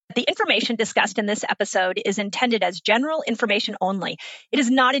The information discussed in this episode is intended as general information only. It is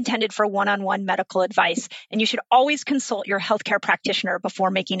not intended for one-on-one medical advice, and you should always consult your healthcare practitioner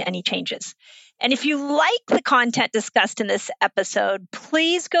before making any changes. And if you like the content discussed in this episode,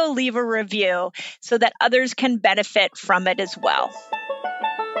 please go leave a review so that others can benefit from it as well.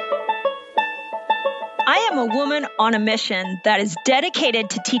 I am a woman on a mission that is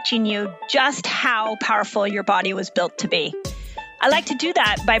dedicated to teaching you just how powerful your body was built to be. I like to do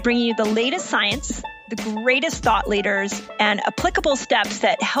that by bringing you the latest science, the greatest thought leaders, and applicable steps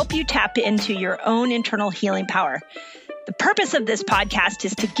that help you tap into your own internal healing power. The purpose of this podcast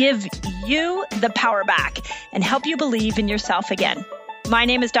is to give you the power back and help you believe in yourself again. My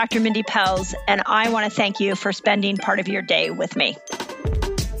name is Dr. Mindy Pelz, and I want to thank you for spending part of your day with me.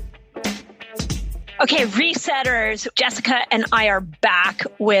 Okay, resetters, Jessica and I are back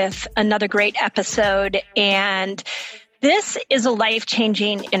with another great episode, and this is a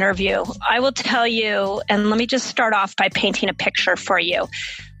life-changing interview. I will tell you, and let me just start off by painting a picture for you.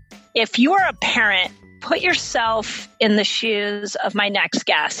 If you are a parent, put yourself in the shoes of my next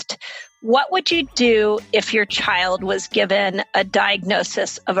guest. What would you do if your child was given a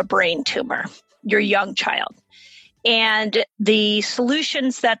diagnosis of a brain tumor, your young child? And the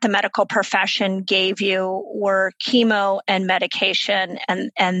solutions that the medical profession gave you were chemo and medication,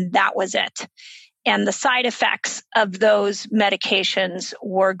 and that was it. And the side effects of those medications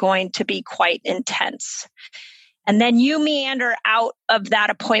were going to be quite intense. And then you meander out of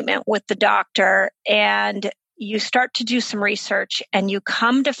that appointment with the doctor and you start to do some research, and you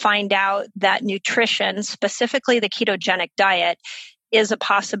come to find out that nutrition, specifically the ketogenic diet, is a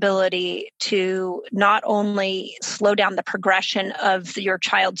possibility to not only slow down the progression of your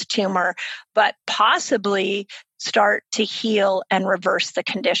child's tumor, but possibly start to heal and reverse the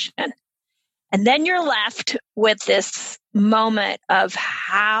condition. And then you're left with this moment of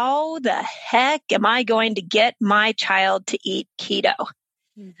how the heck am I going to get my child to eat keto?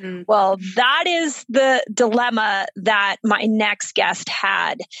 Mm-hmm. Well, that is the dilemma that my next guest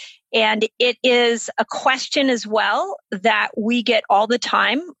had. And it is a question as well that we get all the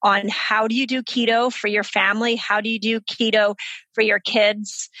time on how do you do keto for your family? How do you do keto for your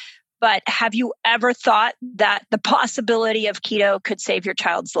kids? But have you ever thought that the possibility of keto could save your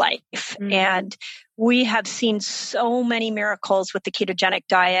child's life? Mm-hmm. And we have seen so many miracles with the ketogenic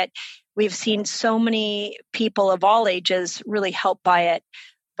diet. We've seen so many people of all ages really helped by it.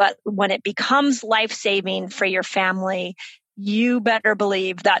 But when it becomes life-saving for your family, you better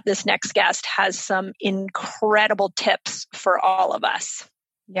believe that this next guest has some incredible tips for all of us.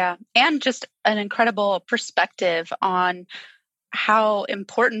 Yeah. And just an incredible perspective on how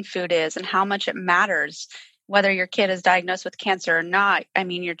important food is and how much it matters, whether your kid is diagnosed with cancer or not. I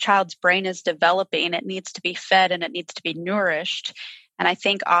mean, your child's brain is developing. It needs to be fed and it needs to be nourished. And I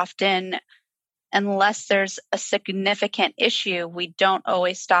think often, unless there's a significant issue, we don't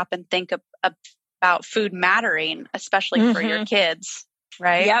always stop and think about food mattering, especially for your kids,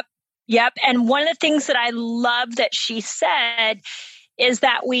 right? Yep. And one of the things that I love that she said is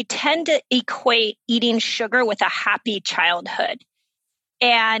that we tend to equate eating sugar with a happy childhood.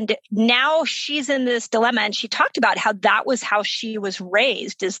 And now she's in this dilemma, and she talked about how that was how she was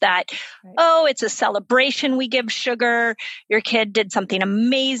raised, is that, right, it's a celebration, we give sugar. Your kid did something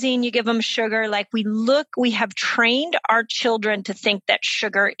amazing, you give them sugar. Like we have trained our children to think that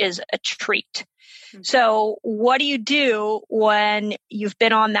sugar is a treat. Mm-hmm. So what do you do when you've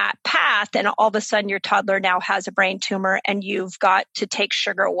been on that path and all of a sudden your toddler now has a brain tumor and you've got to take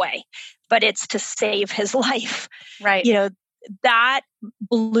sugar away, but it's to save his life? Right. That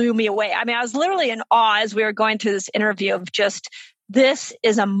blew me away. I mean, I was literally in awe as we were going through this interview of just, this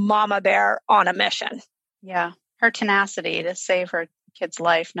is a mama bear on a mission. Yeah. Her tenacity to save her kid's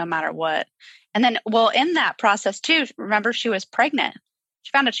life no matter what. And then, in that process too, remember she was pregnant. She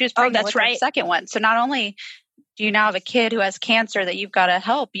found out she was pregnant with her second one. So not only do you now have a kid who has cancer that you've got to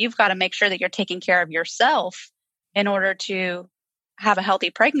help, you've got to make sure that you're taking care of yourself in order to have a healthy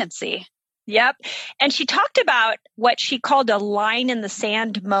pregnancy. Yep. And she talked about what she called a line in the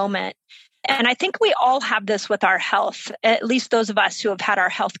sand moment. And I think we all have this with our health, at least those of us who have had our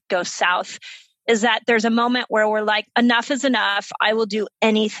health go south, is that there's a moment where we're like, enough is enough. I will do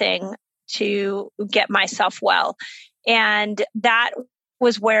anything to get myself well. And that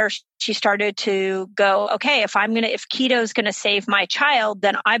was where she started to go, okay, if keto is going to save my child,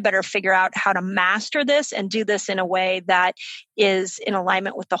 then I better figure out how to master this and do this in a way that is in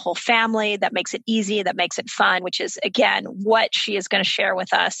alignment with the whole family, that makes it easy, that makes it fun, which is, again, what she is going to share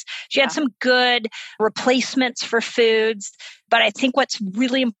with us. She had some good replacements for foods, but I think what's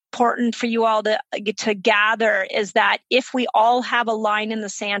really important for you all to gather is that if we all have a line in the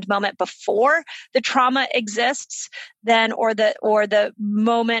sand moment before the trauma exists, then or the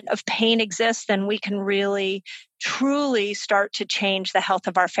moment of pain exists, then we can really truly start to change the health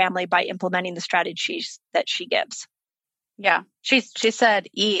of our family by implementing the strategies that she gives. Yeah. She said,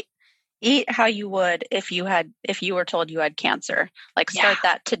 eat how you would if you were told you had cancer. Like start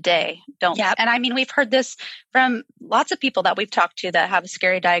that today. Don't. Yep. And I mean, we've heard this from lots of people that we've talked to that have a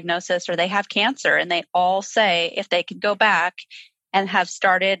scary diagnosis or they have cancer, and they all say if they could go back and have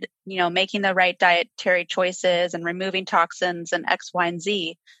started, making the right dietary choices and removing toxins and X, Y, and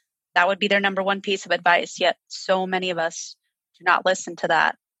Z, that would be their number one piece of advice. Yet so many of us do not listen to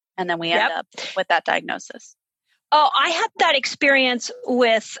that. And then we end up with that diagnosis. Oh, I had that experience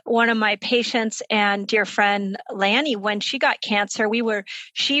with one of my patients and dear friend, Lanny, when she got cancer.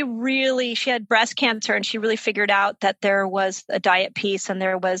 She had breast cancer, and she really figured out that there was a diet piece and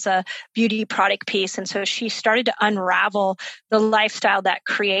there was a beauty product piece. And so she started to unravel the lifestyle that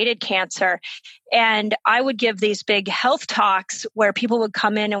created cancer. And I would give these big health talks where people would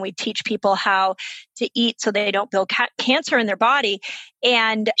come in and we teach people how to eat so they don't build cancer in their body.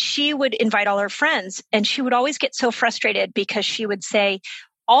 And she would invite all her friends, and she would always get so frustrated because she would say,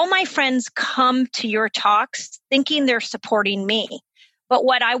 all my friends come to your talks thinking they're supporting me. But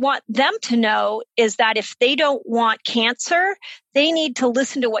what I want them to know is that if they don't want cancer, they need to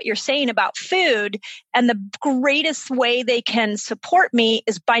listen to what you're saying about food. And the greatest way they can support me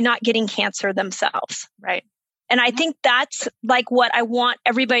is by not getting cancer themselves. Right. And I think that's like what I want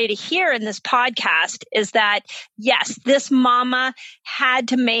everybody to hear in this podcast is that, yes, this mama had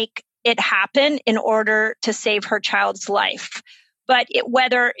to make it happen in order to save her child's life. But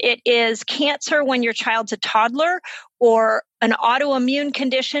whether it is cancer when your child's a toddler, or an autoimmune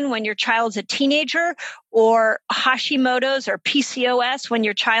condition when your child's a teenager, or Hashimoto's or PCOS when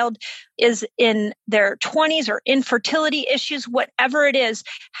your child is in their 20s, or infertility issues, whatever it is,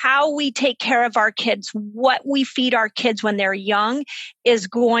 how we take care of our kids, what we feed our kids when they're young is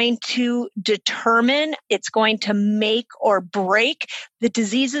going to determine, it's going to make or break the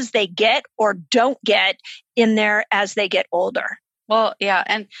diseases they get or don't get in there as they get older. Well, yeah.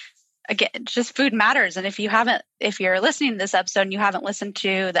 And again, just food matters. And if you're listening to this episode and you haven't listened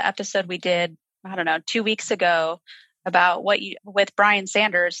to the episode we did, 2 weeks ago about with Brian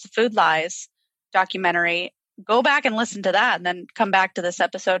Sanders, the Food Lies documentary, go back and listen to that and then come back to this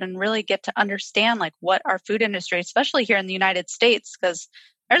episode and really get to understand like what our food industry, especially here in the United States, because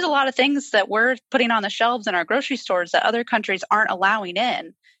there's a lot of things that we're putting on the shelves in our grocery stores that other countries aren't allowing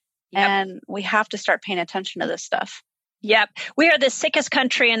in. Yep. And we have to start paying attention to this stuff. Yep. We are the sickest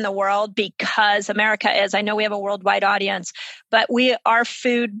country in the world because America is. I know we have a worldwide audience, but our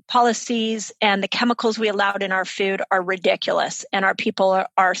food policies and the chemicals we allowed in our food are ridiculous, and our people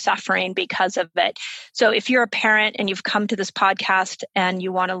are suffering because of it. So if you're a parent and you've come to this podcast and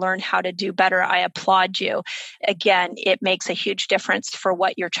you want to learn how to do better, I applaud you. Again, it makes a huge difference for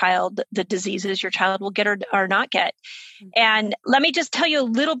the diseases your child will get or not get. And let me just tell you a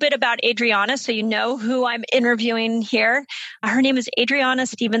little bit about Adrianna so you know who I'm interviewing here. Her name is Adrianna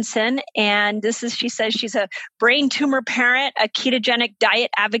Stephenson, and she says she's a brain tumor parent, a ketogenic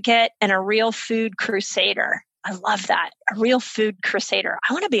diet advocate, and a real food crusader. I love that. A real food crusader.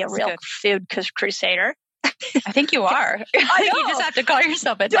 I want to be a real food crusader. I think you are. I know. You just have to call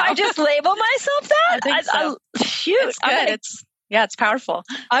yourself it. Do I just label myself that? I think so. Shoot. It's good. It's powerful.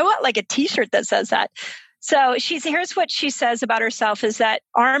 I want like a t-shirt that says that. So here's what she says about herself is that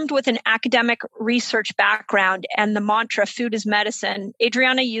armed with an academic research background and the mantra, food is medicine,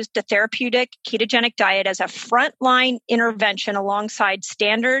 Adrianna used a therapeutic ketogenic diet as a frontline intervention alongside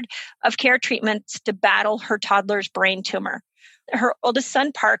standard of care treatments to battle her toddler's brain tumor. Her oldest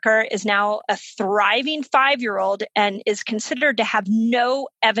son, Parker, is now a thriving 5-year-old and is considered to have no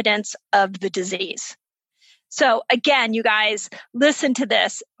evidence of the disease. So again, you guys, listen to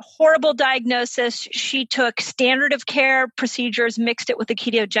this. Horrible diagnosis. She took standard of care procedures, mixed it with a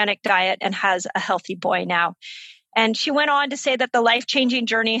ketogenic diet, and has a healthy boy now. And she went on to say that the life-changing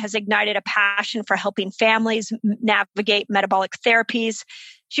journey has ignited a passion for helping families navigate metabolic therapies.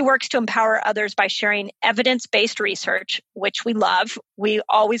 She works to empower others by sharing evidence-based research, which we love. We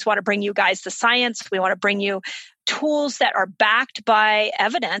always want to bring you guys the science. We want to bring you tools that are backed by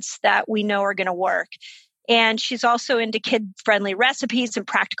evidence that we know are going to work. And she's also into kid-friendly recipes and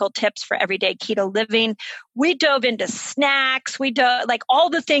practical tips for everyday keto living. We dove into snacks. We dove like all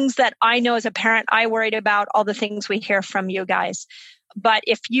the things that I know as a parent I worried about, all the things we hear from you guys. But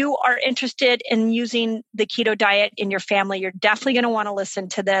if you are interested in using the keto diet in your family, you're definitely going to want to listen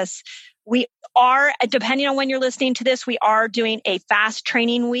to this. We are, depending on when you're listening to this, we are doing a fast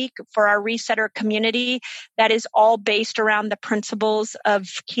training week for our Resetter community that is all based around the principles of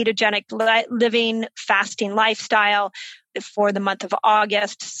ketogenic living, fasting lifestyle for the month of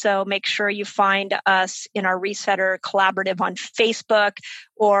August. So make sure you find us in our Resetter collaborative on Facebook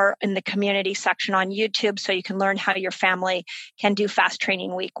or in the community section on YouTube so you can learn how your family can do fast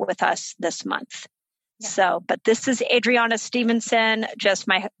training week with us this month. So, but this is Adrianna Stephenson, just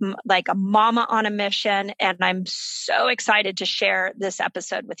like a mama on a mission. And I'm so excited to share this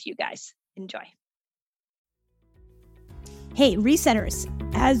episode with you guys. Enjoy. Hey, Resetters,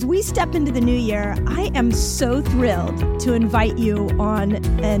 as we step into the new year, I am so thrilled to invite you on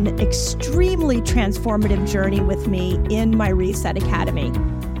an extremely transformative journey with me in my Reset Academy.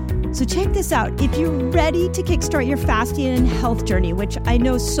 So check this out. If you're ready to kickstart your fasting and health journey, which I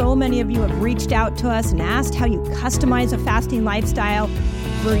know so many of you have reached out to us and asked how you customize a fasting lifestyle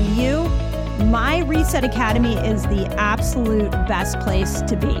for you, my Reset Academy is the absolute best place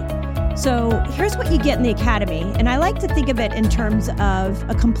to be. So here's what you get in the Academy, and I like to think of it in terms of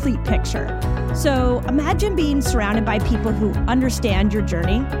a complete picture. So imagine being surrounded by people who understand your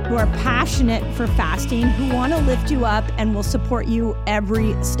journey, who are passionate for fasting, who want to lift you up and will support you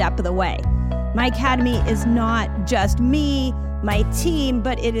every step of the way. My Academy is not just me, my team,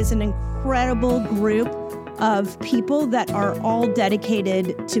 but it is an incredible group of people that are all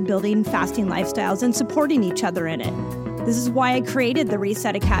dedicated to building fasting lifestyles and supporting each other in it. This is why I created the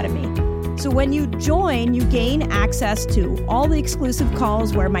Reset Academy. So when you join, you gain access to all the exclusive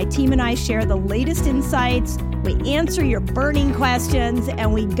calls where my team and I share the latest insights, we answer your burning questions,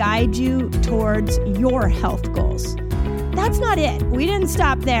 and we guide you towards your health goals. That's not it. We didn't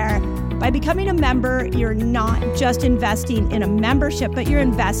stop there. By becoming a member, you're not just investing in a membership, but you're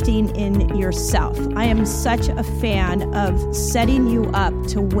investing in yourself. I am such a fan of setting you up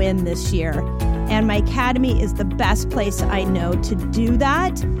to win this year. And my Academy is the best place I know to do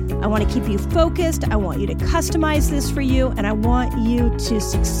that. I want to keep you focused. I want you to customize this for you. And I want you to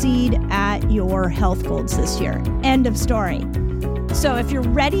succeed at your health goals this year. End of story. So if you're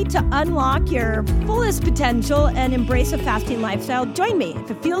ready to unlock your fullest potential and embrace a fasting lifestyle, join me.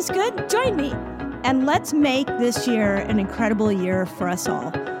 If it feels good, join me. And let's make this year an incredible year for us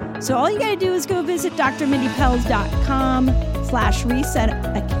all. So all you got to do is go visit drmindypelz.com/Reset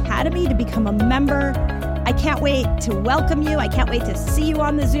Academy to become a member. I can't wait to welcome you. I can't wait to see you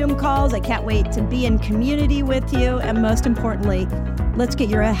on the Zoom calls. I can't wait to be in community with you. And most importantly, let's get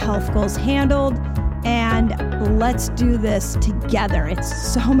your health goals handled. And let's do this together.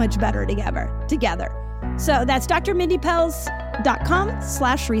 It's so much better together. So that's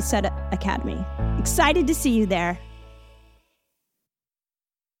drmindypelz.com/Reset Academy. Excited to see you there.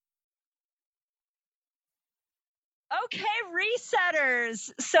 Okay,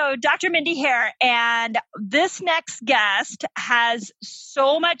 Resetters. So Dr. Mindy here, and this next guest has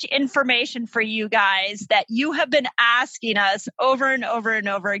so much information for you guys that you have been asking us over and over and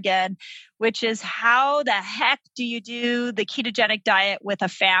over again, which is how the heck do you do the ketogenic diet with a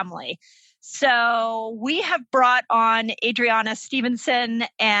family? So we have brought on Adrianna Stephenson,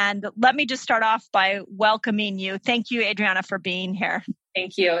 and let me just start off by welcoming you. Thank you, Adrianna, for being here.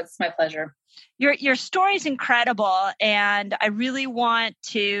 Thank you. It's my pleasure. Your story is incredible, and I really want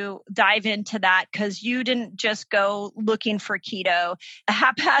to dive into that because you didn't just go looking for keto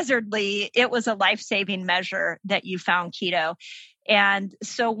haphazardly. It was a life-saving measure that you found keto. And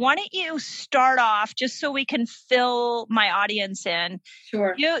so why don't you start off just so we can fill my audience in?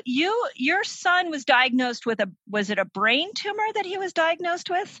 Sure. Your son was diagnosed with was it a brain tumor that he was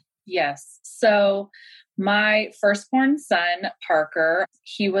diagnosed with? Yes. So my firstborn son, Parker,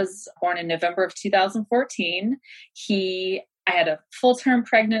 he was born in November of 2014. I had a full-term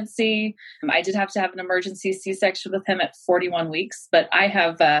pregnancy. I did have to have an emergency C-section with him at 41 weeks, but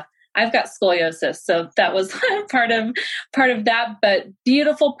I've got scoliosis. So that was part of that, but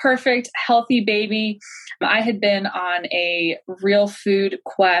beautiful, perfect, healthy baby. I had been on a real food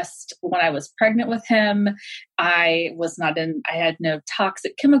quest when I was pregnant with him. I had no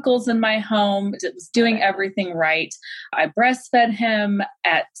toxic chemicals in my home. It was doing everything right. I breastfed him.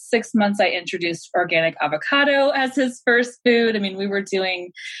 At 6 months, I introduced organic avocado as his first food. I mean, we were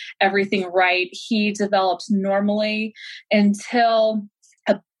doing everything right. He developed normally until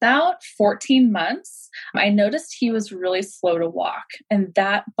about 14 months, I noticed he was really slow to walk, and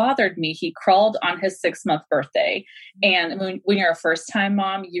that bothered me. He crawled on his 6-month birthday. And when you're a first-time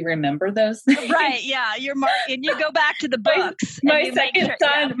mom, you remember those things. Right. Yeah. And you go back to the books. My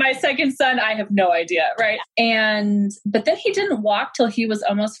second son, I have no idea. Right. Yeah. But then he didn't walk till he was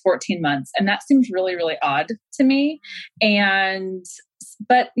almost 14 months. And that seemed really, really odd to me.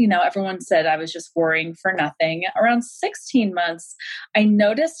 But, everyone said I was just worrying for nothing. Around 16 months, I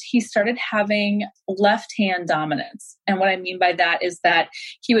noticed he started having left hand dominance. And what I mean by that is that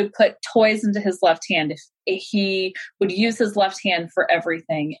he would put toys into his left hand. He would use his left hand for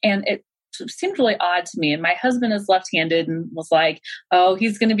everything. And it seemed really odd to me. And my husband is left-handed and was like, oh,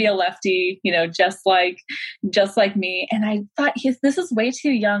 he's going to be a lefty, just like me. And I thought this is way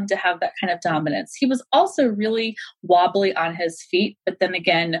too young to have that kind of dominance. He was also really wobbly on his feet. But then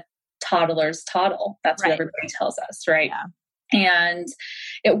again, toddlers toddle. That's what everybody tells us, right? Yeah. And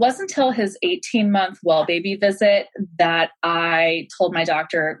it wasn't until his 18-month well baby visit that I told my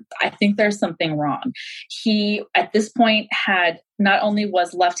doctor, I think there's something wrong. He, at this point, had not only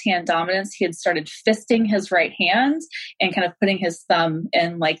was left hand dominance, he had started fisting his right hand and kind of putting his thumb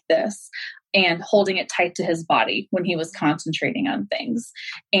in like this and holding it tight to his body when he was concentrating on things.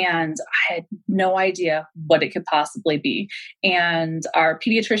 And I had no idea what it could possibly be. And our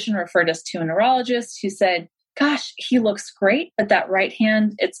pediatrician referred us to a neurologist who said, gosh, he looks great, but that right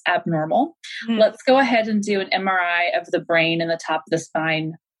hand, it's abnormal. Let's go ahead and do an MRI of the brain and the top of the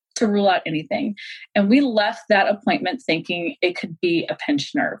spine to rule out anything. And we left that appointment thinking it could be a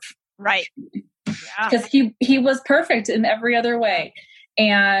pinched nerve. Right. Because he was perfect in every other way.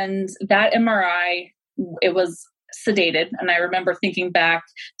 And that MRI, it was sedated. And I remember thinking back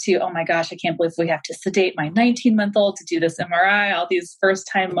to, oh my gosh, I can't believe we have to sedate my 19-month-old to do this MRI, all these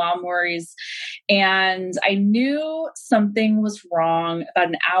first-time mom worries. And I knew something was wrong about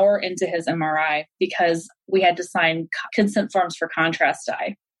an hour into his MRI because we had to sign consent forms for contrast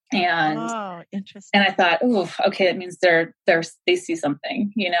dye. And interesting. And I thought, oh, okay, that means they see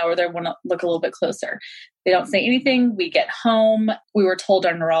something, or they want to look a little bit closer. They don't say anything. We get home. We were told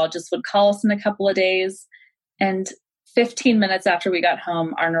our neurologist would call us in a couple of days. And 15 minutes after we got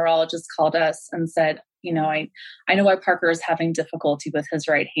home, our neurologist called us and said, I know why Parker is having difficulty with his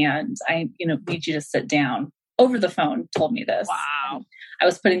right hand. I need you to sit down. Over the phone, told me this. Wow. I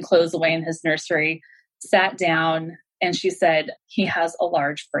was putting clothes away in his nursery, sat down, and she said, he has a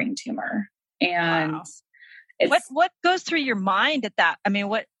large brain tumor. And what goes through your mind at that? I mean,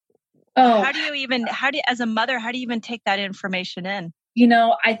 as a mother, how do you even take that information in?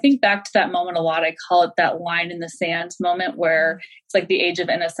 I think back to that moment a lot. I call it that line in the sand moment where it's like the age of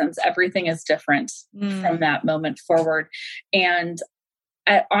innocence. Everything is different from that moment forward. And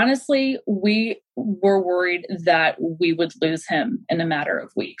honestly, we were worried that we would lose him in a matter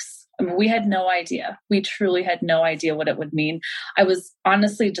of weeks. I mean, we had no idea. We truly had no idea what it would mean. I was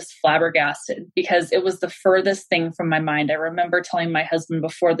honestly just flabbergasted because it was the furthest thing from my mind. I remember telling my husband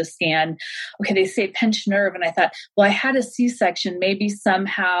before the scan, okay, they say pinched nerve. And I thought, well, I had a C-section. Maybe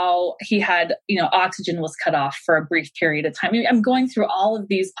somehow he had, oxygen was cut off for a brief period of time. I mean, I'm going through all of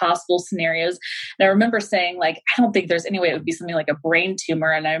these possible scenarios. And I remember saying, I don't think there's any way it would be something like a brain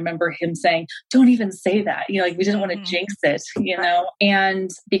tumor. And I remember him saying, don't even say that. We didn't want to jinx it, and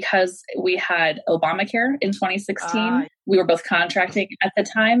because we had Obamacare in 2016. We were both contracting at the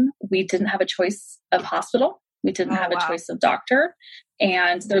time. We didn't have a choice of hospital. We didn't have a choice of doctor.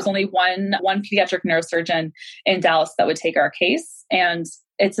 And there's only one pediatric neurosurgeon in Dallas that would take our case. And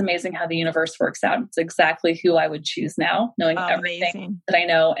it's amazing how the universe works out. It's exactly who I would choose now, knowing everything that I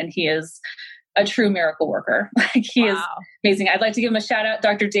know. And he is a true miracle worker. He is amazing. I'd like to give him a shout out,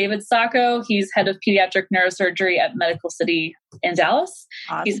 Dr. David Sacco. He's head of pediatric neurosurgery at Medical City in Dallas.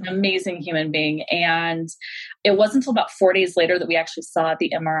 Awesome. He's an amazing human being. And it wasn't until about 4 days later that we actually saw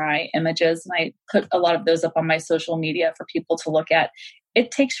the MRI images. And I put a lot of those up on my social media for people to look at. It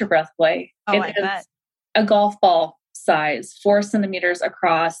takes your breath away. I bet. A golf ball size, 4 centimeters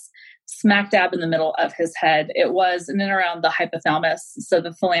across, smack dab in the middle of his head. It was in and around the hypothalamus, so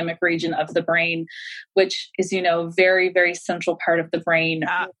the thalamic region of the brain, which is, very, very central part of the brain,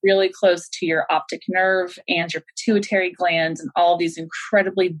 really close to your optic nerve and your pituitary gland and all these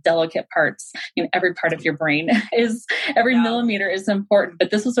incredibly delicate parts in every part of your brain. Every millimeter is important,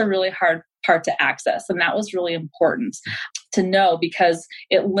 but this was a really hard part to access. And that was really important to know because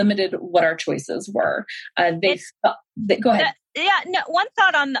it limited what our choices were. Go ahead. One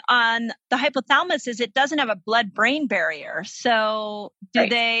thought on the hypothalamus is it doesn't have a blood-brain barrier. So do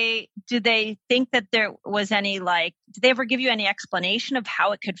they think that there was any did they ever give you any explanation of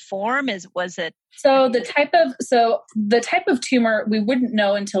how it could form? Was it? So the type of tumor, we wouldn't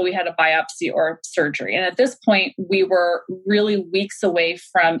know until we had a biopsy or surgery. And at this point, we were really weeks away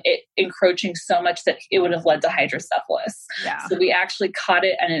from it encroaching so much that it would have led to hydrocephalus. Yeah. So we actually caught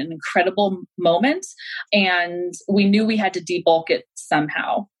it at an incredible moment, and we knew we had to debulk it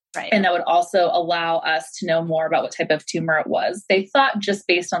somehow. Right. And that would also allow us to know more about what type of tumor it was. They thought, just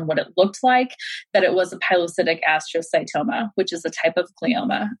based on what it looked like, that it was a pilocytic astrocytoma, which is a type of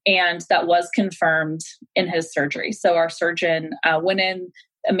glioma. And that was confirmed in his surgery. So our surgeon went in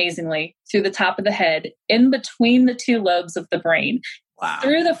amazingly through the top of the head, in between the two lobes of the brain, wow,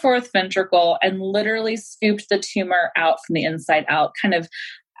 through the fourth ventricle, and literally scooped the tumor out from the inside out,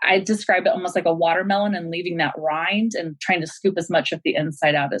 I describe it almost like a watermelon, and leaving that rind and trying to scoop as much of the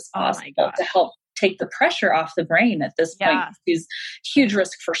inside out as possible to help take the pressure off the brain at this point. There's huge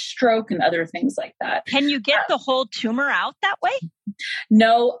risk for stroke and other things like that. Can you get the whole tumor out that way?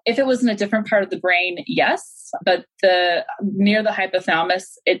 No, if it was in a different part of the brain, yes. But near the hypothalamus,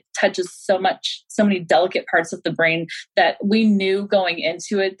 it touches so many delicate parts of the brain that we knew going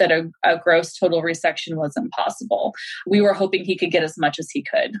into it that a gross total resection was impossible. We were hoping he could get as much as he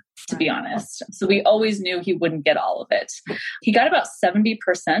could, to be honest. So we always knew he wouldn't get all of it. He got about 70%.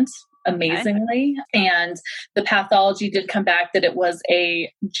 Amazingly. Okay. And the pathology did come back that it was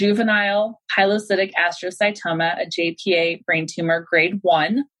a juvenile pilocytic astrocytoma, a JPA brain tumor, grade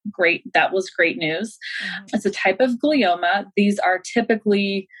 1. Great. That was great news. Mm-hmm. It's a type of glioma. These are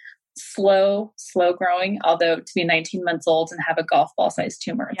typically slow growing, although to be 19 months old and have a golf ball sized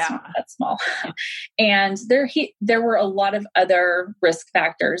tumor, it's not that small. And there were a lot of other risk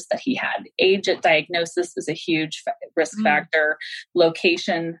factors that he had. Age at diagnosis is a huge risk factor.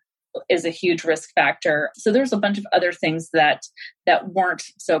 Location is a huge risk factor. So there's a bunch of other things that weren't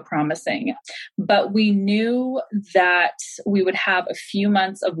so promising. But we knew that we would have a few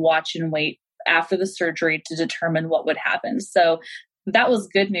months of watch and wait after the surgery to determine what would happen. So that was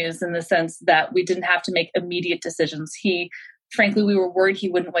good news in the sense that we didn't have to make immediate decisions. Frankly, we were worried he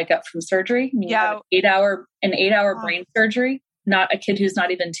wouldn't wake up from surgery. An 8-hour brain surgery. Not a kid who's not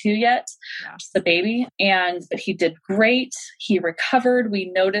even 2 yet, just a baby. But he did great. He recovered.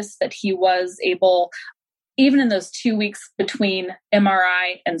 We noticed that he was able, even in those 2 weeks between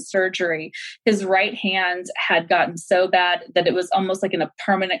MRI and surgery, his right hand had gotten so bad that it was almost like in a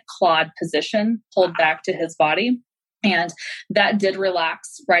permanent clawed position, pulled back to his body. And that did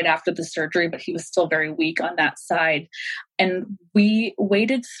relax right after the surgery, but he was still very weak on that side. And we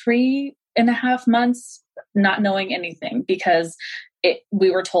waited 3.5 months not knowing anything because we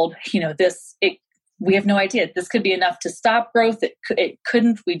were told, we have no idea. This could be enough to stop growth. It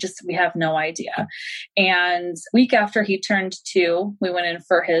couldn't. We have no idea. And week after he turned 2, we went in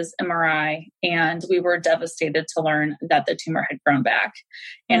for his MRI, and we were devastated to learn that the tumor had grown back.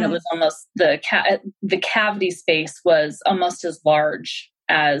 And it was almost the cavity space was almost as large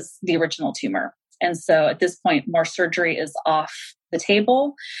as the original tumor. And so at this point, more surgery is off the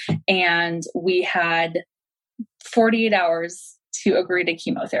table. And we had 48 hours to agree to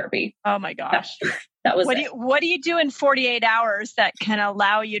chemotherapy. Oh my gosh. That was what do you do in 48 hours that can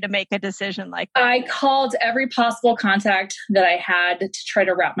allow you to make a decision like that? I called every possible contact that I had to try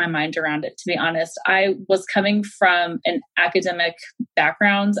to wrap my mind around it. To be honest, I was coming from an academic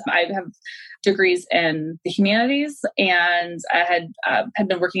background. I have degrees in the humanities, and I had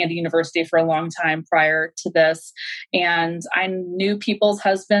been working at a university for a long time prior to this. And I knew people's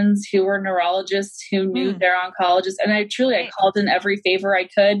husbands who were neurologists who knew their oncologists. And I called in every favor I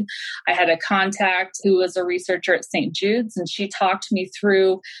could. I had a contact who was a researcher at St. Jude's, and she talked me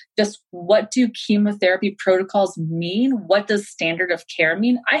through just what do chemotherapy protocols mean? What does standard of care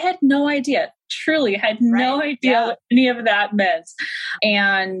mean? I had no idea. Truly, I had no idea what any of that meant.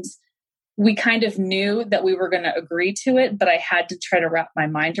 And we kind of knew that we were going to agree to it, but I had to try to wrap my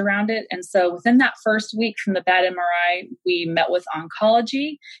mind around it. And so within that first week from the bad MRI, we met with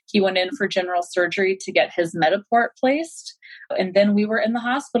oncology. He went in for general surgery to get his Metaport placed. And then we were in the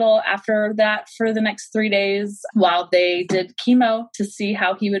hospital after that for the next 3 days while they did chemo to see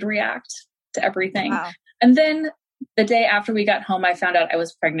how he would react to everything. Wow. And then the day after we got home, I found out I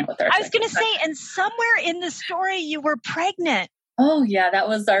was pregnant with our I was going to say, and somewhere in the story, you were pregnant. Oh, yeah, that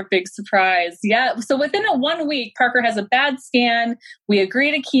was our big surprise. Yeah. So within 1 week, Parker has a bad scan. We agree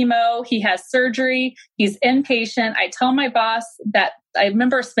to chemo. He has surgery. He's inpatient. I tell my boss that I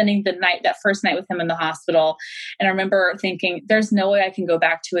remember spending that first night with him in the hospital. And I remember thinking, there's no way I can go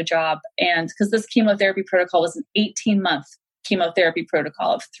back to a job. And because this chemotherapy protocol was an 18-month chemotherapy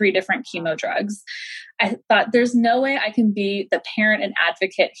protocol of 3 different chemo drugs. I thought there's no way I can be the parent and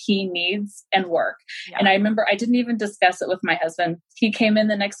advocate he needs and work. Yeah. And I remember I didn't even discuss it with my husband. He came in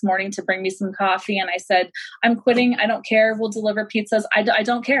the next morning to bring me some coffee and I said, I'm quitting. I don't care. We'll deliver pizzas. I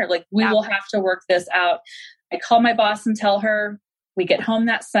don't care. Like we will have to work this out. I call my boss and tell her. We get home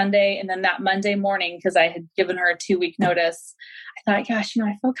that Sunday, and then that Monday morning, because I had given her a 2-week notice, I thought, gosh,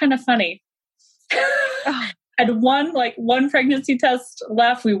 I feel kind of funny. I had one pregnancy test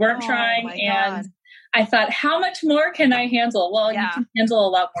left. We weren't trying. And I thought, how much more can I handle? Well, you can handle a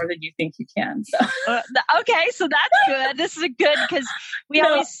lot more than you think you can. So. Okay. So that's good. This is good because we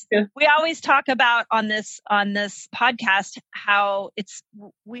always talk about on this podcast, how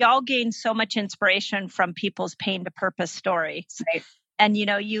we all gain so much inspiration from people's pain to purpose stories. Right. And,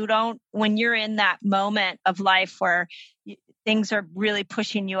 when you're in that moment of life where things are really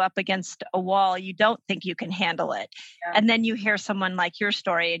pushing you up against a wall, you don't think you can handle it. Yeah. And then you hear someone like your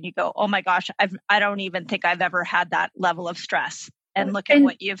story and you go, oh my gosh, I don't even think I've ever had that level of stress. And look at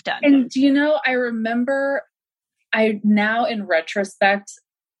what you've done. And I remember now in retrospect,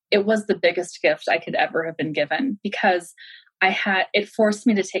 it was the biggest gift I could ever have been given because it forced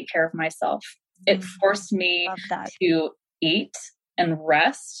me to take care of myself. It forced me to eat and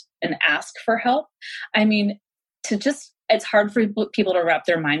rest and ask for help. I mean, it's hard for people to wrap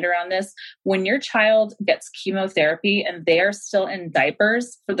their mind around this. When your child gets chemotherapy and they are still in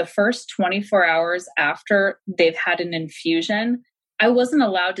diapers for the first 24 hours after they've had an infusion, I wasn't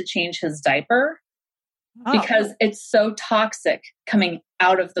allowed to change his diaper because it's so toxic coming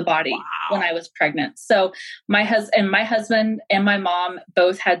out of the body when I was pregnant. So my husband and my mom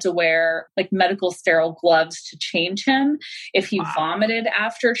both had to wear medical sterile gloves to change him. If he vomited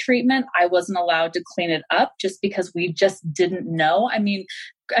after treatment, I wasn't allowed to clean it up just because we just didn't know. I mean,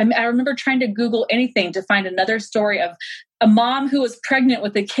 I remember trying to Google anything to find another story of a mom who was pregnant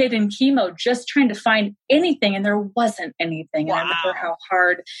with a kid in chemo, just trying to find anything. And there wasn't anything. And I remember how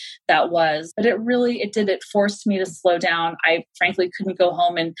hard that was, but it forced me to slow down. I frankly couldn't go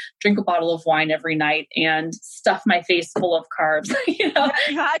home and drink a bottle of wine every night and stuff my face full of carbs. You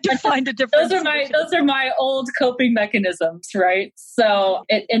had to find a different Those are my old coping mechanisms, right? So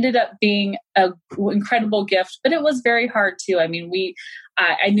it ended up being an incredible gift, but it was very hard too. I mean,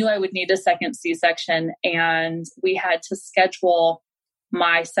 I knew I would need a second C-section, and we had to schedule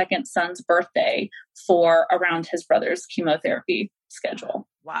my second son's birthday for around his brother's chemotherapy schedule.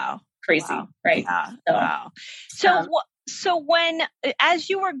 Wow. Crazy, right? Yeah. So when, as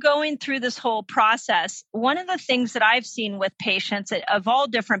you were going through this whole process, one of the things that I've seen with patients of all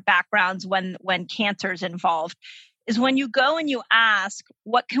different backgrounds when cancer is involved is when you go and you ask,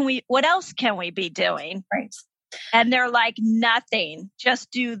 what else can we be doing? Right. And they're like, nothing,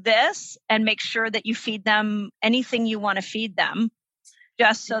 just do this and make sure that you feed them anything you want to feed them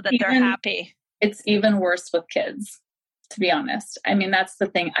just so that they're happy. It's even worse with kids, to be honest. I mean, that's the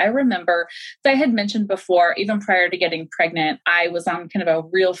thing. I remember, as I had mentioned before, even prior to getting pregnant, I was on kind of a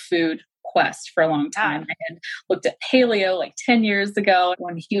real food quest for a long time. I had looked at paleo 10 years ago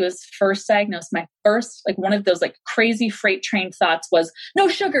when he was first diagnosed. My first, one of those crazy freight train thoughts was no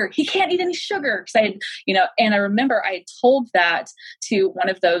sugar. He can't eat any sugar. Cause I had, and I remember I had told that to one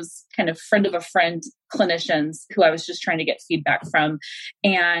of those kind of friend of a friend clinicians who I was just trying to get feedback from.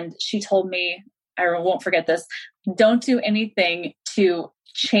 And she told me, I won't forget this, don't do anything to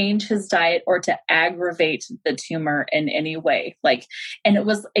change his diet or to aggravate the tumor in any way. And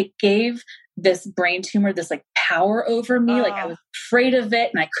it gave this brain tumor this power over me. I was afraid of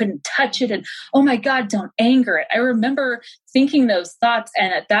it and I couldn't touch it. And oh my God, don't anger it. I remember thinking those thoughts.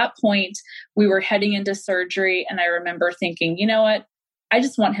 And at that point we were heading into surgery. And I remember thinking, you know what? I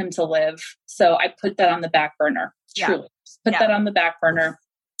just want him to live. So I put that on the back burner. Truly put that on the back burner.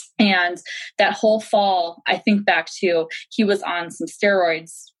 And that whole fall, I think back to, he was on some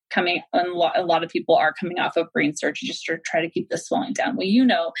steroids and a lot of people are coming off of brain surgery just to try to keep the swelling down.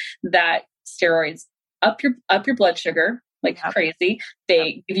 Well, that steroids up your blood sugar crazy.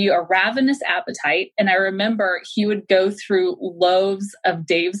 They give you a ravenous appetite. And I remember he would go through loaves of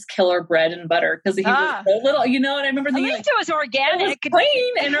Dave's Killer bread and butter because he was so little, and I remember thinking, at least it was organic. It was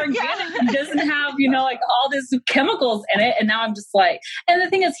clean and organic and doesn't have, all these chemicals in it. And now I'm just and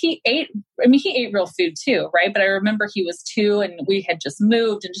the thing is he ate real food too, right? But I remember he was 2 and we had just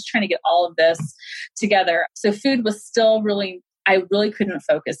moved and just trying to get all of this together. So food was still I really couldn't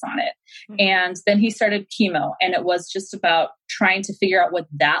focus on it. And then he started chemo, and it was just about trying to figure out what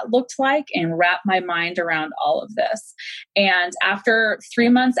that looked like and wrap my mind around all of this. And after 3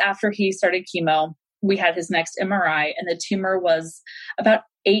 months after he started chemo, we had his next MRI, and the tumor was about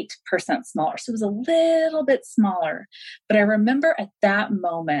 8% smaller. So it was a little bit smaller. But I remember at that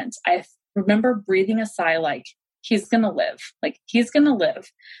moment, remember breathing a sigh like, he's going to live. Like, he's going to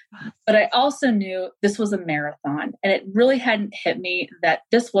live. But I also knew this was a marathon, and it really hadn't hit me that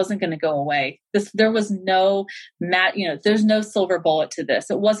this wasn't going to go away. There was no there's no silver bullet to this.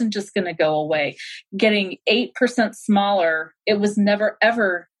 It wasn't just going to go away. Getting 8% smaller, it was never,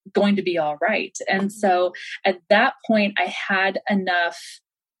 ever going to be all right. And so at that point, I had enough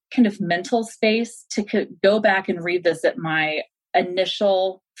kind of mental space to go back and revisit my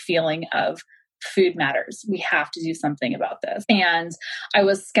initial feeling of food matters. We have to do something about this. And I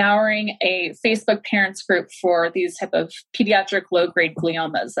was scouring a Facebook parents group for these type of pediatric low-grade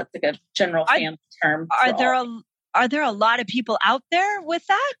gliomas. That's like a general family term. Are there a lot of people out there with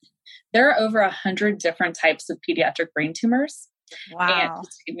that? There are over 100 different types of pediatric brain tumors. Wow. And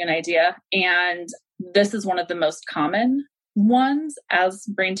just to give you an idea. And this is one of the most common ones as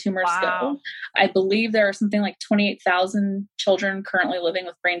brain tumors go. I believe there are something like 28,000 children currently living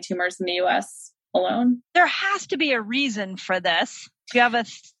with brain tumors in the US alone. There has to be a reason for this. Do you have a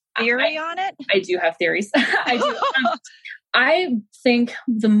theory on it? I do have theories. I do. I think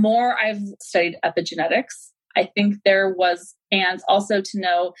the more I've studied epigenetics, I think there was, and also to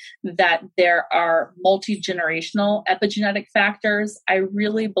know that there are multi-generational epigenetic factors. I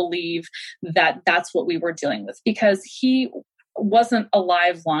really believe that that's what we were dealing with, because he wasn't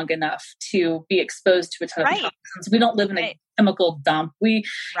alive long enough to be exposed to a ton of toxins. We don't live in a chemical dump.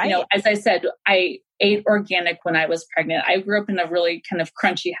 As I said, I ate organic when I was pregnant. I grew up in a really kind of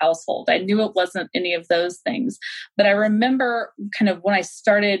crunchy household. I knew it wasn't any of those things. But I remember kind of when I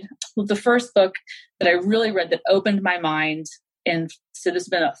started, the first book that I really read that opened my mind, and so this has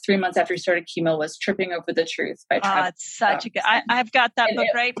been 3 months after he started chemo, was Tripping Over the Truth by Travis. It's such a good, I've got that book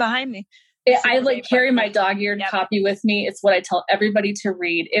right behind me. I carry my dog-eared copy with me. It's what I tell everybody to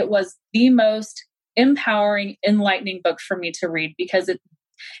read. It was the most empowering, enlightening book for me to read, because it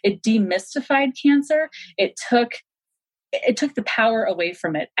demystified cancer. It took the power away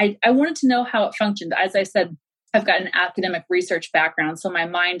from it. I wanted to know how it functioned. As I said, I've got an academic research background, so my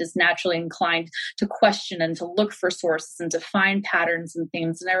mind is naturally inclined to question and to look for sources and to find patterns and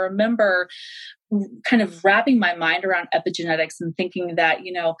themes. And I remember kind of wrapping my mind around epigenetics and thinking that,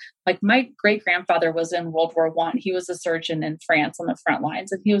 like my great-grandfather was in World War I. He was a surgeon in France on the front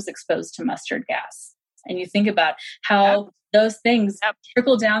lines, and he was exposed to mustard gas. And you think about how those things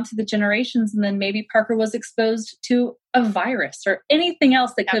trickle down to the generations, and then maybe Parker was exposed to a virus or anything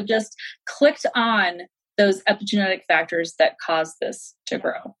else that could have just clicked on those epigenetic factors that cause this to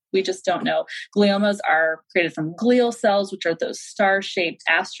grow. We just don't know. Gliomas are created from glial cells, which are those star-shaped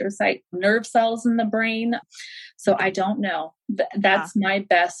astrocyte nerve cells in the brain. So I don't know. That's my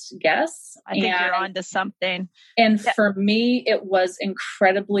best guess. I think you're onto something. And for me, it was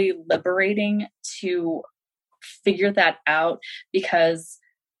incredibly liberating to figure that out, because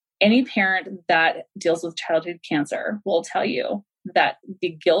any parent that deals with childhood cancer will tell you that the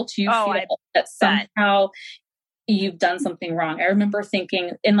guilt you feel that somehow you've done something wrong. I remember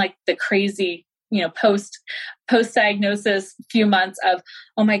thinking in like the crazy, post-diagnosis few months of,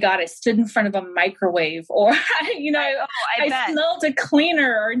 oh my God, I stood in front of a microwave, or, I smelled a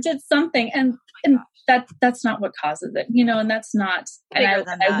cleaner or did something. And that's not what causes it, and that's not, and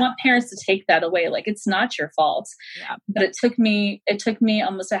I want parents to take that away. Like, it's not your fault. Yeah. But it took me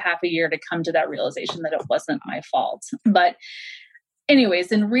almost a half a year to come to that realization that it wasn't my fault. But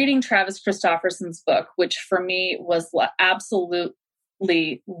anyways, in reading Travis Christofferson's book, which for me was absolutely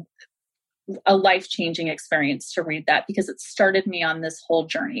a life-changing experience to read that, because it started me on this whole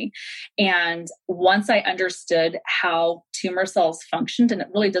journey. And once I understood how tumor cells functioned, and it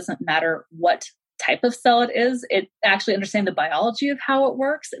really doesn't matter what type of cell it is, it actually understanding the biology of how it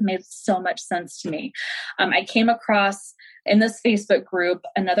works, it made so much sense to me. I came across in this Facebook group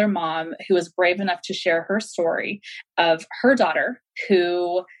another mom who was brave enough to share her story of her daughter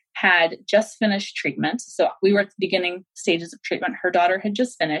who had just finished treatment. So we were at the beginning stages of treatment. Her daughter had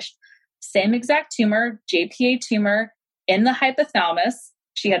just finished. Same exact tumor, JPA tumor in the hypothalamus.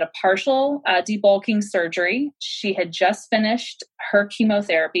 She had a partial debulking surgery. She had just finished her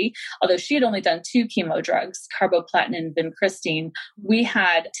chemotherapy, although she had only done 2 chemo drugs, carboplatin and vincristine. We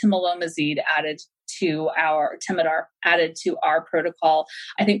had timolomazine added to our Timidar added to our protocol.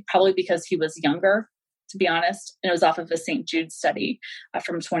 I think probably because he was younger, to be honest, and it was off of a St. Jude study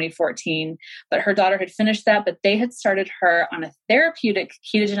from 2014. But her daughter had finished that, but they had started her on a therapeutic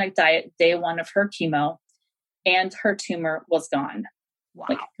ketogenic diet day 1 of her chemo, and her tumor was gone. Wow.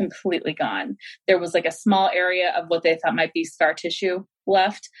 Like completely gone. There was like a small area of what they thought might be scar tissue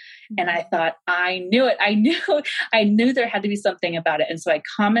left. And I thought, I knew it. I knew there had to be something about it. And so I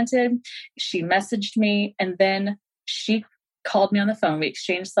commented, she messaged me, and then she called me on the phone. We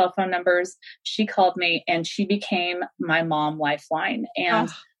exchanged cell phone numbers. She called me and she became my mom lifeline. And,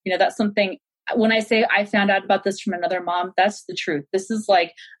 that's something, when I say I found out about this from another mom, that's the truth. This is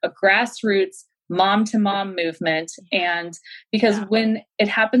like a grassroots mom to mom movement. And because when it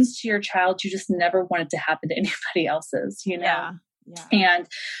happens to your child, you just never want it to happen to anybody else's, Yeah. And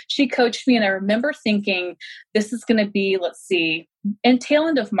she coached me. And I remember thinking, this is going to be, in tail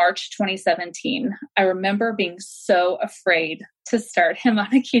end of March 2017, I remember being so afraid to start him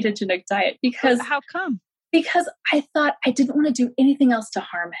on a ketogenic diet because how come? Because I thought I didn't want to do anything else to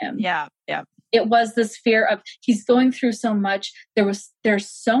harm him. Yeah. It was this fear of he's going through so much. There's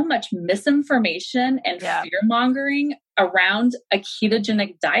so much misinformation and fear mongering around a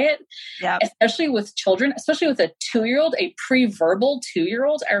ketogenic diet, especially with children, especially with a 2-year-old, a pre-verbal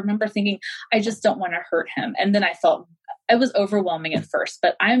 2-year-old. I remember thinking, I just don't want to hurt him. And then I felt it was overwhelming at first,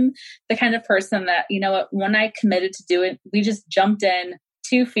 but I'm the kind of person that, when I committed to do it, we just jumped in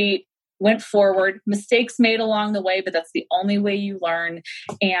 2 feet, went forward, mistakes made along the way, but that's the only way you learn.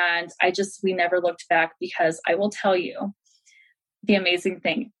 And we never looked back because I will tell you the amazing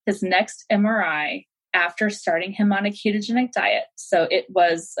thing, his next MRI after starting him on a ketogenic diet. So it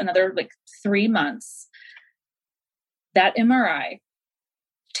was another 3 months. That MRI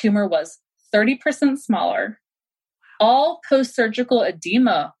tumor was 30% smaller. All post-surgical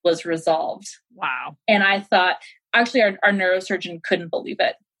edema was resolved. Wow. And I thought, actually our neurosurgeon couldn't believe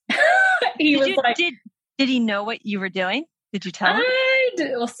it. Did he know what you were doing? Did you tell him? I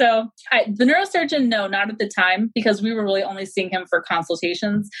do. So the neurosurgeon, no, not at the time, because we were really only seeing him for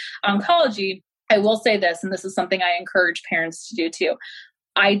consultations. Oncology, I will say this, and this is something I encourage parents to do too.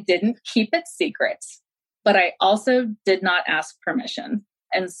 I didn't keep it secret, but I also did not ask permission.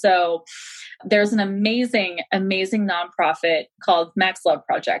 And so there's an amazing, amazing nonprofit called Max Love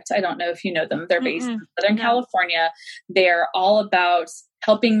Project. I don't know if you know them. They're based in Southern California. They're all about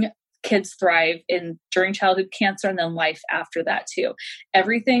helping kids thrive during childhood cancer and then life after that too.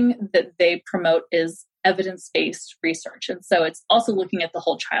 Everything that they promote is evidence-based research. And so it's also looking at the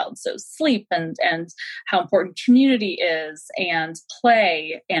whole child. So sleep and how important community is and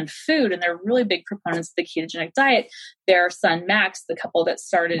play and food. And they're really big proponents of the ketogenic diet. Their son, Max, the couple that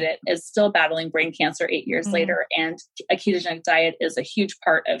started it, is still battling brain cancer 8 years later. And a ketogenic diet is a huge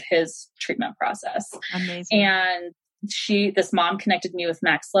part of his treatment process. Amazing. And this mom connected me with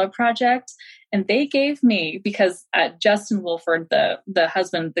Max Love Project, and they gave me, because Justin Wilford, the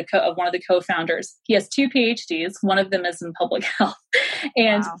husband of one of the co-founders, he has 2 PhDs. One of them is in public health.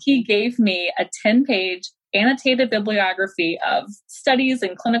 And he gave me a 10-page annotated bibliography of studies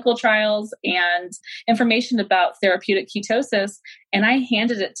and clinical trials and information about therapeutic ketosis. And I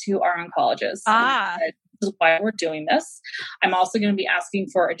handed it to our oncologist. This is why we're doing this. I'm also going to be asking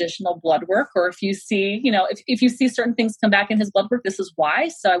for additional blood work, or if you see, if you see certain things come back in his blood work, this is why.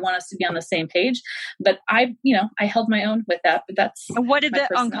 So I want us to be on the same page. But I held my own with that. But that's what did the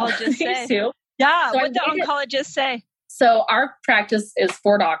oncologist say? Too. Yeah, what did the oncologist say? So our practice is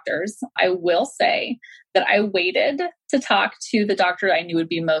 4 doctors. I will say that I waited to talk to the doctor I knew would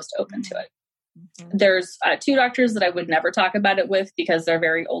be most open to it. There's 2 doctors that I would never talk about it with because they're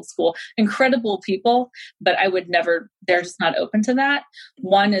very old school, incredible people, but they're just not open to that.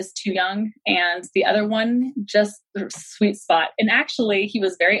 One is too young and the other one just sweet spot. And actually he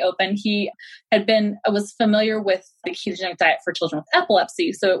was very open. He was familiar with the ketogenic diet for children with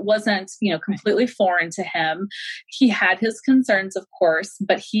epilepsy. So it wasn't, completely foreign to him. He had his concerns, of course,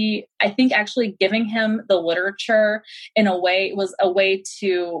 but I think actually giving him the literature in a way was a way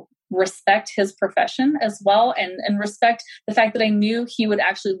to respect his profession as well and respect the fact that I knew he would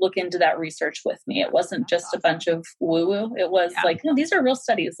actually look into that research with me. It wasn't just a bunch of woo-woo. It was these are real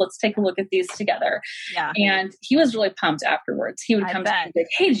studies. Let's take a look at these together. Yeah. And he was really pumped afterwards. He would come to me like,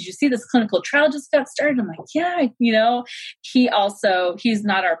 hey, did you see this clinical trial just got started? I'm like, yeah, he's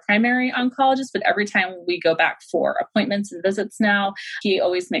not our primary oncologist, but every time we go back for appointments and visits now, he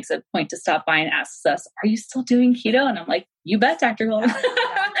always makes a point to stop by and asks us, are you still doing keto? And I'm like, you bet, Dr. Gold.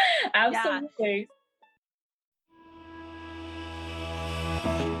 Absolutely.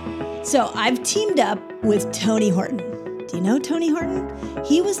 So I've teamed up with Tony Horton. Do you know Tony Horton?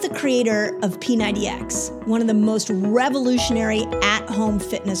 He was the creator of P90X, one of the most revolutionary at-home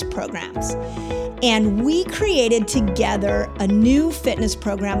fitness programs. And we created together a new fitness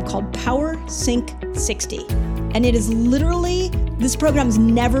program called Power Sync 60. And it is literally, this program's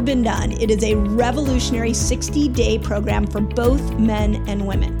never been done. It is a revolutionary 60-day program for both men and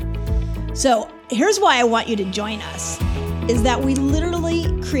women. So here's why I want you to join us, is that we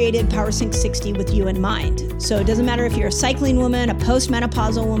literally created PowerSync 60 with you in mind. So it doesn't matter if you're a cycling woman, a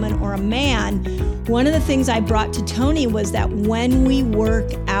postmenopausal woman, or a man. One of the things I brought to Tony was that when we work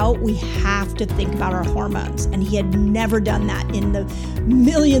out, we have to think about our hormones. And he had never done that in the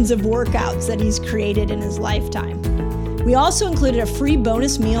millions of workouts that he's created in his lifetime. We also included a free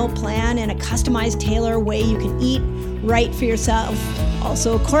bonus meal plan and a customized tailor way you can eat right for yourself.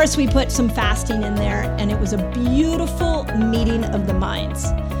 Also, of course, we put some fasting in there, and it was a beautiful meeting of the minds.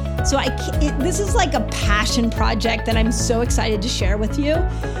 So this is like a passion project that I'm so excited to share with you.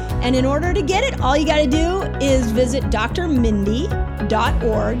 And in order to get it, all you got to do is visit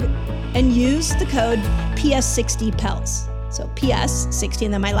drmindy.org and use the code PS60PELS. So PS60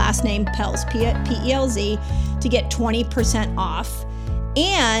 and then my last name, PELS, P-E-L-Z, to get 20% off.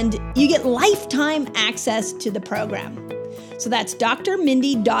 And you get lifetime access to the program. So that's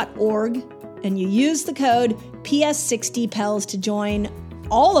drmindy.org, and you use the code PS60PELS to join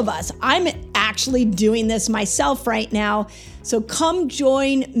all of us. I'm actually doing this myself right now. So come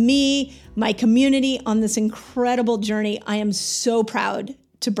join me, my community, on this incredible journey. I am so proud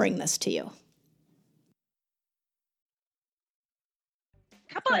to bring this to you.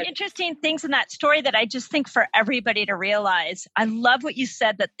 A couple of interesting things in that story that I just think for everybody to realize. I love what you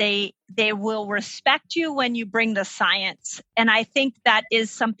said, that they will respect you when you bring the science. And I think that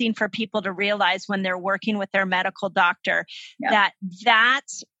is something for people to realize when they're working with their medical doctor, that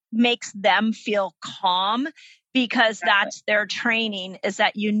makes them feel calm, because that's their training, is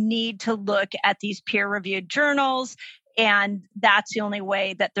that you need to look at these peer-reviewed journals. And that's the only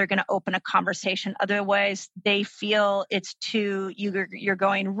way that they're going to open a conversation. Otherwise, they feel it's too, you're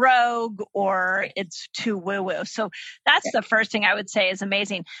going rogue or it's too woo-woo. So that's the first thing I would say is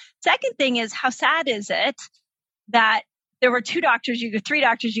amazing. Second thing is, how sad is it that there were three doctors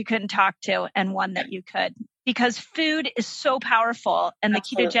you couldn't talk to and one that you could? Because food is so powerful and the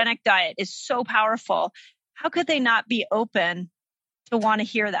ketogenic diet is so powerful. How could they not be open to want to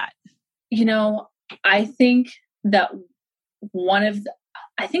hear that? I think that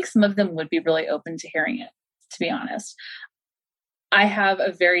I think some of them would be really open to hearing it, to be honest. I have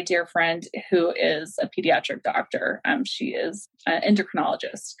a very dear friend who is a pediatric doctor. She is an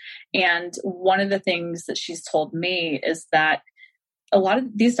endocrinologist. And one of the things that she's told me is that a lot of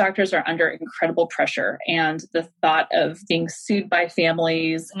these doctors are under incredible pressure, and the thought of being sued by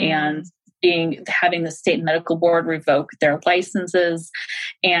families and having the state medical board revoke their licenses,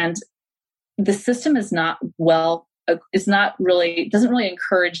 and the system is doesn't really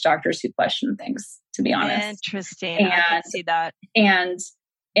encourage doctors who question things, to be honest. Interesting. I can see that. And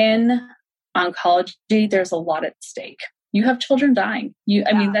in oncology, there's a lot at stake. You have children dying.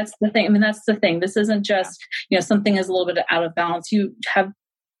 I mean, that's the thing. This isn't just, something is a little bit out of balance. You have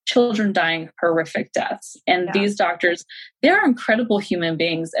children dying horrific deaths. And these doctors, they're incredible human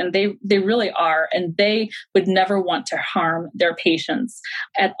beings, and they really are. And they would never want to harm their patients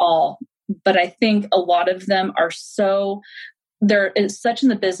at all. But I think a lot of them they're such in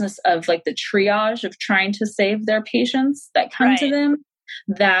the business of like the triage of trying to save their patients that come to them,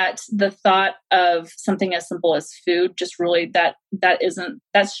 that the thought of something as simple as food just really, that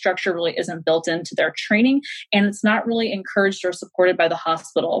structure really isn't built into their training. And it's not really encouraged or supported by the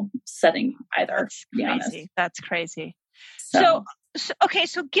hospital setting either. That's crazy. So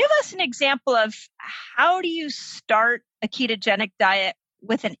give us an example of how do you start a ketogenic diet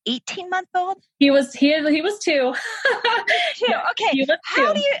with an 18-month-old? He was 2. Okay. He was 2.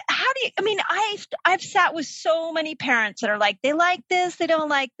 How do you, I mean, I've sat with so many parents that are like, they like this, they don't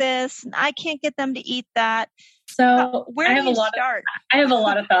like this, and I can't get them to eat that. So where do you start? I have a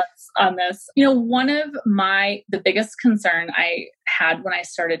lot of thoughts on this. One of the biggest concern I had when I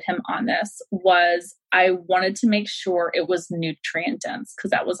started him on this was I wanted to make sure it was nutrient dense,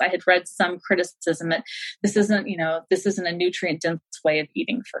 because I had read some criticism that this isn't a nutrient dense way of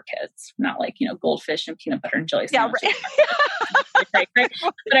eating for kids, not like, goldfish and peanut butter and jelly sandwiches. Yeah, right. Right.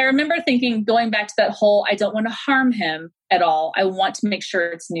 But I remember thinking, going back to that whole, I don't want to harm him at all. I want to make sure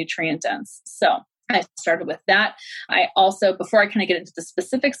it's nutrient dense. So I started with that. I also, before I kind of get into the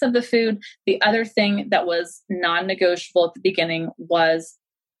specifics of the food, the other thing that was non-negotiable at the beginning was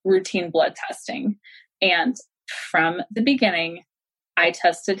routine blood testing. And from the beginning, I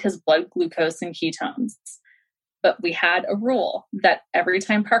tested his blood glucose and ketones. But we had a rule that every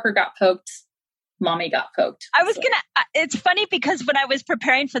time Parker got poked, Mommy got poked. It's funny because when I was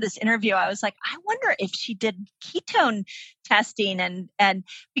preparing for this interview, I was like, I wonder if she did ketone testing and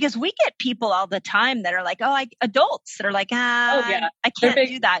because we get people all the time that are like, adults that are like, I can't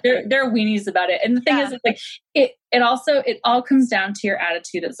do that. They're weenies about it. And the thing is, like, it all comes down to your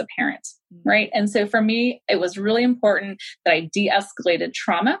attitude as a parent, right? And so for me, it was really important that I de-escalated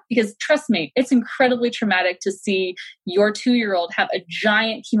trauma, because trust me, it's incredibly traumatic to see your 2-year-old have a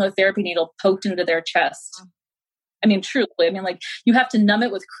giant chemotherapy needle poked into their chest. I mean, truly, like, you have to numb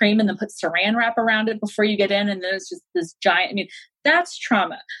it with cream and then put saran wrap around it before you get in. And then it's just this giant, that's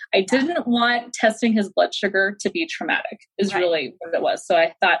trauma. I didn't want testing his blood sugar to be traumatic, is really what it was. So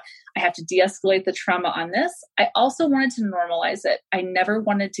I thought I have to de-escalate the trauma on this. I also wanted to normalize it. I never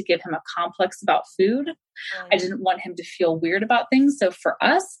wanted to give him a complex about food. I didn't want him to feel weird about things. So for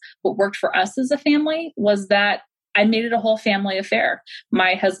us, what worked for us as a family was that I made it a whole family affair.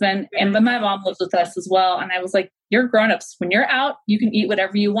 My husband and my mom lived with us as well. And I was like, you're grown-ups. When you're out, you can eat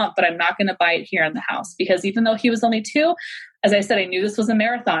whatever you want, but I'm not going to buy it here in the house. Because even though he was only 2, as I said, I knew this was a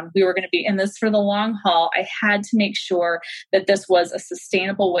marathon. We were going to be in this for the long haul. I had to make sure that this was a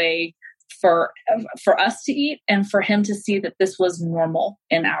sustainable way for us to eat and for him to see that this was normal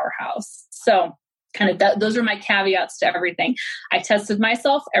in our house. So those are my caveats to everything. I tested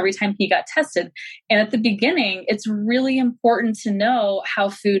myself every time he got tested. And at the beginning, it's really important to know how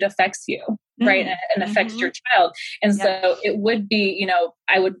food affects you, right? And affects your child. And so it would be,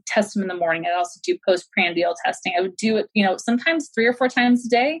 I would test him in the morning. I'd also do postprandial testing. I would do it, sometimes 3 or 4 times a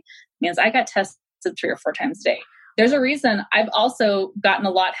day. Means I got tested 3 or 4 times a day. There's a reason I've also gotten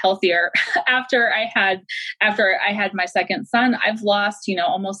a lot healthier after I had my second son. I've lost,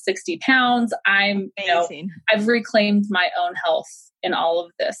 almost 60 pounds. I've reclaimed my own health in all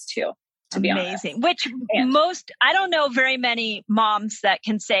of this too, to be honest. Which I don't know very many moms that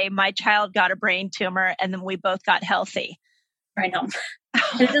can say my child got a brain tumor and then we both got healthy. I know.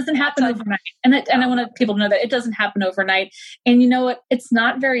 It doesn't happen overnight. And I want people to know that it doesn't happen overnight. And you know what? It's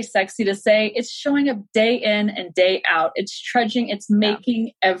not very sexy to say. It's showing up day in and day out. It's trudging. It's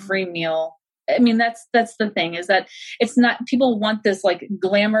making every meal. I mean, that's the thing, is that it's not, people want this like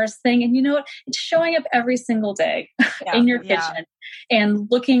glamorous thing. And you know what? It's showing up every single day in your kitchen and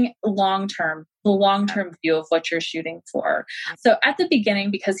looking long-term, the long-term view of what you're shooting for. So at the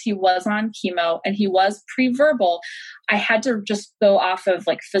beginning, because he was on chemo and he was pre-verbal, I had to just go off of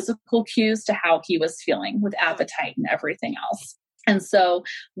like physical cues to how he was feeling with appetite and everything else. And so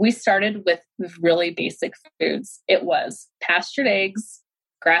we started with really basic foods. It was pastured eggs,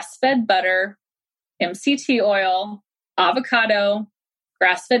 grass-fed butter, MCT oil, avocado,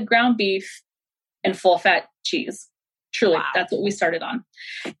 grass-fed ground beef, and full-fat cheese. Truly, that's what we started on.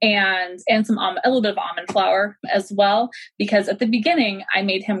 And a little bit of almond flour as well, because at the beginning, I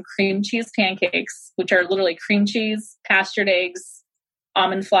made him cream cheese pancakes, which are literally cream cheese, pastured eggs,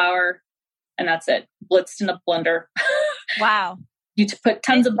 almond flour, and that's it. Blitzed in a blender. Wow. You put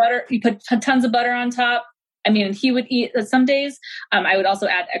tons of butter. You put tons of butter on top. I mean, he would eat some days. I would also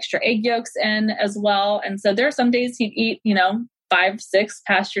add extra egg yolks in as well. And so there are some days he'd eat, 5, 6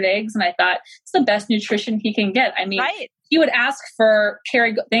 pastured eggs. And I thought it's the best nutrition he can get. I mean, he would ask for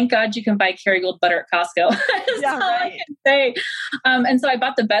Kerrygold. Thank God you can buy Kerrygold butter at Costco. I can say. And so I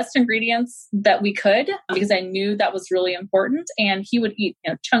bought the best ingredients that we could, because I knew that was really important. And he would eat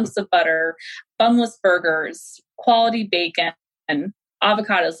chunks of butter, bunless burgers, quality bacon, and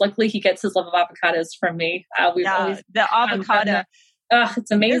avocados. Luckily, he gets his love of avocados from me. We've always the avocado. It's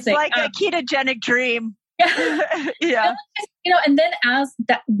amazing. It's like a ketogenic dream. Yeah. And then as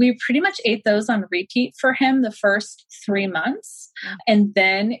that, we pretty much ate those on repeat for him the first 3 months. And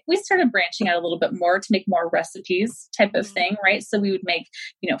then we started branching out a little bit more to make more recipes type of thing, right? So we would make,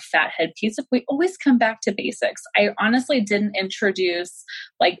 fathead pizza. We always come back to basics. I honestly didn't introduce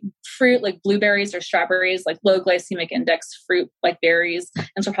like fruit, like blueberries or strawberries, like low glycemic index fruit, like berries.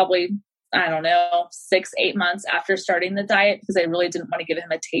 And so probably, 6-8 months after starting the diet, because I really didn't want to give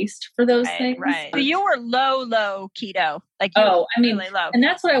him a taste for those things. Right. So you were low keto. Really low. And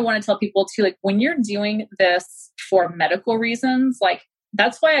that's what I want to tell people too. Like when you're doing this for medical reasons, like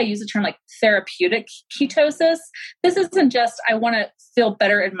that's why I use the term like therapeutic ketosis. This isn't just, I want to feel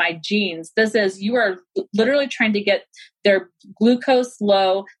better in my genes. This is, you are literally trying to get their glucose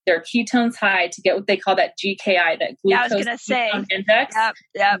low, their ketones high to get what they call that GKI, that glucose ketone index.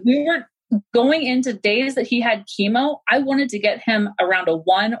 Yep. We were going into days that he had chemo. I wanted to get him around a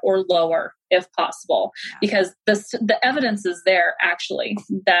 1 or lower if possible, because the evidence is there actually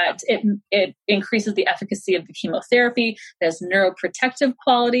that it increases the efficacy of the chemotherapy. There's neuroprotective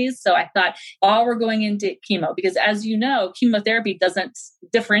qualities. So I thought while we're going into chemo, because as you know, chemotherapy doesn't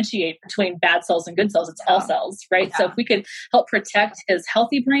differentiate between bad cells and good cells. It's all cells, right? Yeah. So if we could help protect his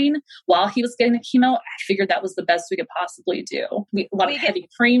healthy brain while he was getting the chemo, I figured that was the best we could possibly do. A lot of heavy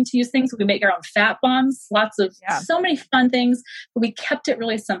cream to use things. We make our own fat bombs, lots of so many fun things, but we kept it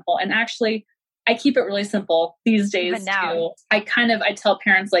really simple. And actually, I keep it really simple these days too. I tell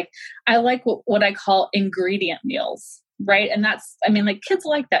parents, like, I like what I call ingredient meals, right? And that's, kids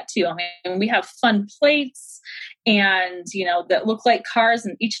like that too. We have fun plates and, that look like cars,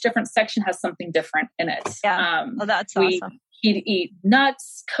 and each different section has something different in it. Yeah. That's awesome. He'd eat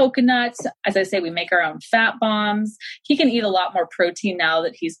nuts, coconuts. As I say, we make our own fat bombs. He can eat a lot more protein now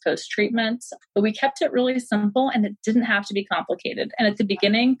that he's post-treatment, but we kept it really simple and it didn't have to be complicated. And at the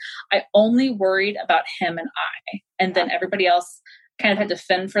beginning, I only worried about him and I, and then everybody else kind of had to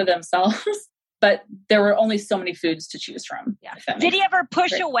fend for themselves. But there were only so many foods to choose from. Yeah. Did he ever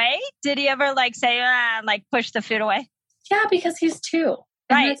push away? Did he ever say, push the food away? Yeah, because he's 2.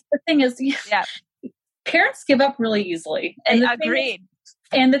 Right. And that's the thing is, parents give up really easily. And agreed.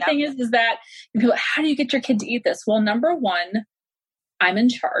 The thing is that people, how do you get your kid to eat this? Well, number one, I'm in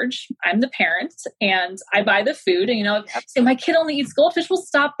charge. I'm the parent and I buy the food. And, say my kid only eats goldfish, we'll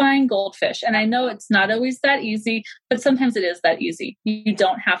stop buying goldfish. And I know it's not always that easy, but sometimes it is that easy. You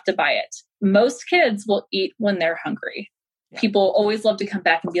don't have to buy it. Most kids will eat when they're hungry. Yeah. People always love to come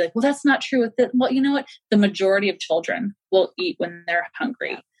back and be like, well, that's not true with it. Well, you know what? The majority of children will eat when they're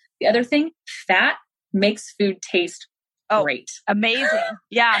hungry. The other thing, fat makes food taste great. Amazing.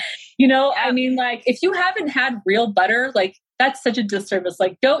 Yeah. If you haven't had real butter, that's such a disservice.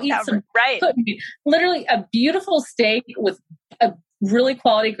 Go eat some, literally a beautiful steak with a really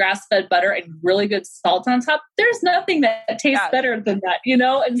quality grass-fed butter and really good salt on top. There's nothing that tastes better than that,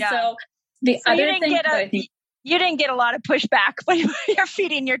 And so the other thing that I think, you didn't get a lot of pushback when you're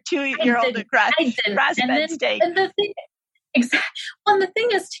feeding your 2-year-old a grass-fed steak. And the thing, exactly. Well, and the thing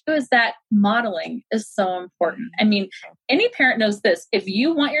is too, is that modeling is so important. Any parent knows this. If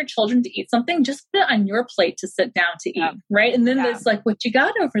you want your children to eat something, just put it on your plate to sit down to eat, right? And then it's what you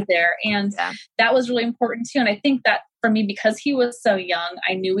got over there. And that was really important too. And I think that for me, because he was so young,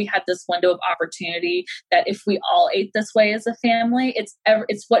 I knew we had this window of opportunity that if we all ate this way as a family,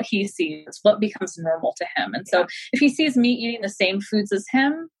 it's what he sees. It's what becomes normal to him. And so if he sees me eating the same foods as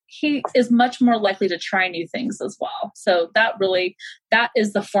him, he is much more likely to try new things as well. So that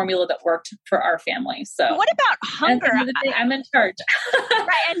is the formula that worked for our family. So what about hunger? At the end of the day, I'm in charge. Right.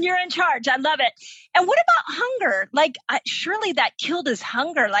 And you're in charge. I love it. And what about hunger? Surely that killed his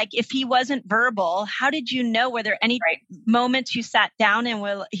hunger. If he wasn't verbal, how did you know? Were there any moments you sat down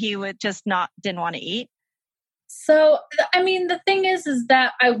and he would just didn't want to eat? So, the thing is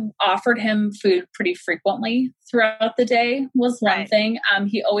that I offered him food pretty frequently throughout the day was one thing.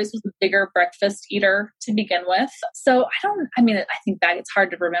 He always was a bigger breakfast eater to begin with. So I think back, it's hard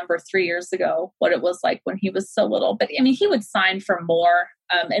to remember 3 years ago what it was like when he was so little, but he would sign for more.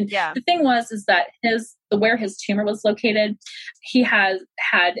 The thing is that where his tumor was located, he has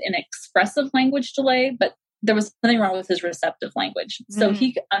had an expressive language delay, but there was nothing wrong with his receptive language. So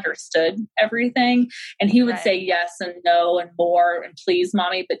he understood everything and he would say yes and no and more and please,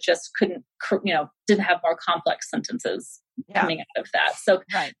 mommy, but just couldn't, didn't have more complex sentences coming out of that. So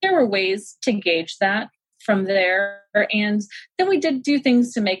there were ways to gauge that from there. And then we did do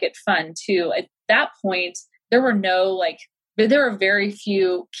things to make it fun too. At that point, there were there were very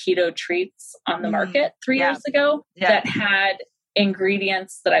few keto treats on the market 3 years ago that had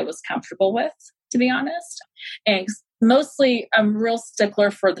ingredients that I was comfortable with, to be honest. And mostly I'm real stickler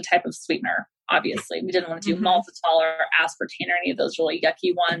for the type of sweetener. Obviously, we didn't want to do maltitol or aspartame or any of those really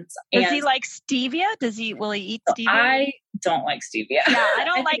yucky ones. Does he like stevia? Will he eat stevia? I don't like stevia. Yeah, I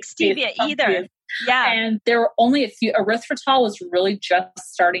don't like stevia either. Yeah. And there were only a few. Erythritol was really just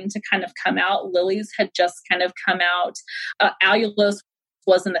starting to kind of come out. Lily's had just kind of come out. Allulose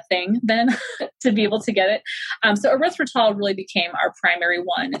wasn't a thing then to be able to get it. So erythritol really became our primary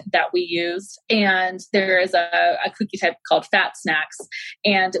one that we used. And there is a cookie type called Fat Snacks.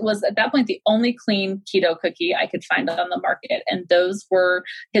 And it was at that point the only clean keto cookie I could find on the market. And those were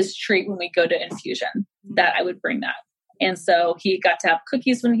his treat when we go to infusion, that I would bring that. And so he got to have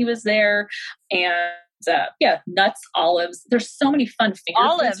cookies when he was there. And nuts, olives. There's so many fun finger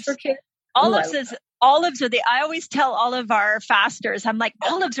foods for kids. Olives I always tell all of our fasters, I'm like,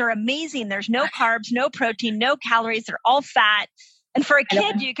 olives are amazing. There's no carbs, no protein, no calories. They're all fat. And for a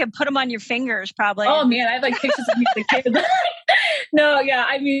kid, you can put them on your fingers probably. Oh man, I have pictures of me as a kid. No, yeah.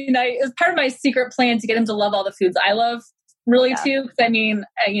 I mean, it was part of my secret plan to get him to love all the foods I love really too. Cause I mean,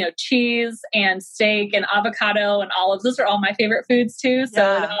 cheese and steak and avocado and olives, those are all my favorite foods too.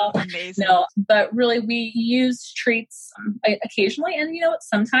 So amazing. No, but really we use treats occasionally. And you know what?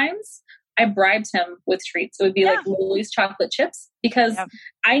 Sometimes I bribed him with treats. It would be like Lily's chocolate chips because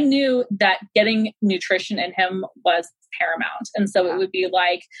I knew that getting nutrition in him was paramount. And so it would be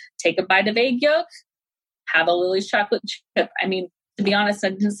like, take a bite of egg yolk, have a Lily's chocolate chip. I mean, to be honest, I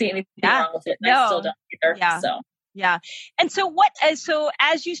didn't see anything wrong with it. And I still don't either. Yeah. And so so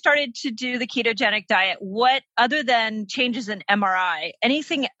as you started to do the ketogenic diet, what, other than changes in MRI,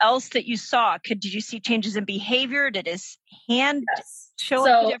 anything else that you saw? Did you see changes in behavior? Did his hand show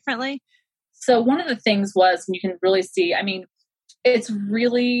up differently? So one of the things was, you can really see, I mean, it's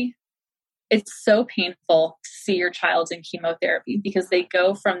so painful to see your child in chemotherapy because they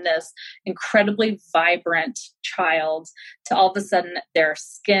go from this incredibly vibrant child to all of a sudden their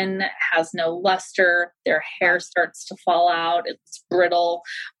skin has no luster, their hair starts to fall out, it's brittle,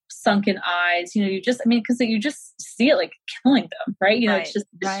 sunken eyes, because you just see it like killing them, right? It's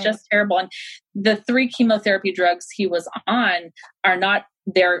just terrible. And the 3 chemotherapy drugs he was on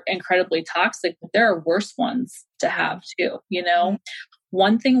they're incredibly toxic, but there are worse ones to have too,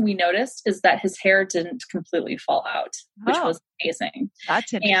 One thing we noticed is that his hair didn't completely fall out, which was amazing.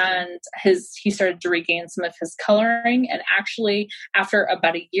 That's interesting. And he started to regain some of his coloring. And actually, after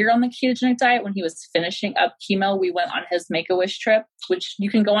about a year on the ketogenic diet, when he was finishing up chemo, we went on his Make-A-Wish trip, which you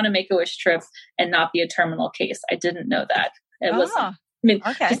can go on a Make-A-Wish trip and not be a terminal case. I didn't know that. It was.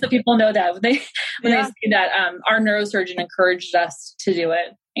 Just so people know that when they see that, our neurosurgeon encouraged us to do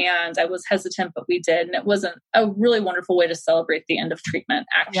it. And I was hesitant, but we did. And it was a really wonderful way to celebrate the end of treatment,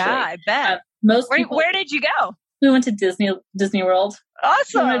 actually. Yeah, I bet. Where did you go? We went to Disney World.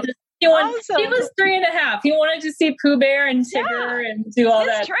 Awesome. He was 3.5. He wanted to see Pooh Bear and Tigger and do all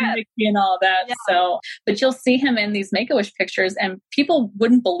that, Mickey and all that. Yeah. So, but you'll see him in these Make-A-Wish pictures and people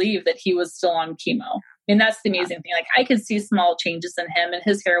wouldn't believe that he was still on chemo. I mean, that's the amazing thing. Like I could see small changes in him and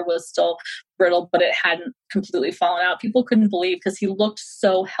his hair was still brittle, but it hadn't completely fallen out. People couldn't believe because he looked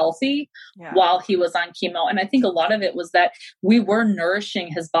so healthy while he was on chemo. And I think a lot of it was that we were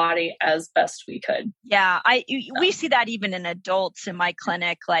nourishing his body as best we could. Yeah. We see that even in adults in my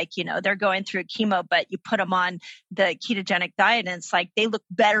clinic, like, they're going through chemo, but you put them on the ketogenic diet and it's like, they look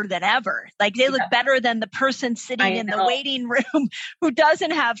better than ever. Like they look better than the person sitting in the waiting room who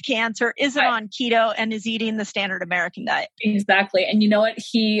doesn't have cancer, isn't on keto and is eating the standard American diet. Exactly. And you know what?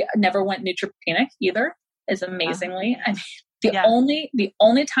 He never went neutropenic either, is amazingly. I mean, the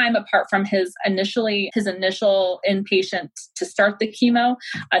only time apart from his initial inpatient to start the chemo,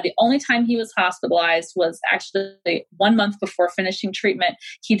 the only time he was hospitalized was actually 1 month before finishing treatment.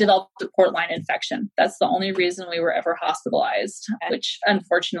 He developed a port line infection. That's the only reason we were ever hospitalized, which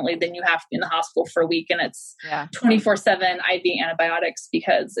unfortunately then you have to be in the hospital for a week and it's 24/7 IV antibiotics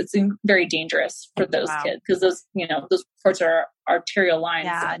because it's very dangerous for those kids because those ports are arterial lines.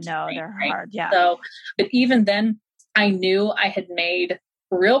 Yeah, no, they're hard. Yeah. So, but even then, I knew I had made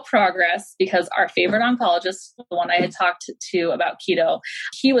real progress because our favorite oncologist, the one I had talked to about keto,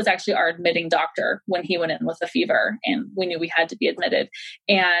 he was actually our admitting doctor when he went in with a fever and we knew we had to be admitted.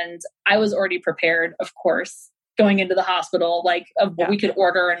 And I was already prepared, of course, going into the hospital, like of what we could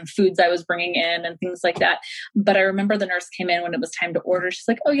order and foods I was bringing in and things like that. But I remember the nurse came in when it was time to order. She's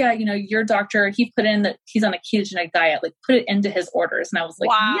like, oh yeah, your doctor, he put in that he's on a ketogenic diet, like put it into his orders. And I was like,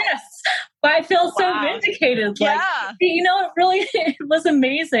 yes, I feel so vindicated. Like, it was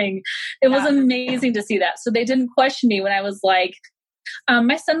amazing. It was amazing to see that. So they didn't question me when I was like,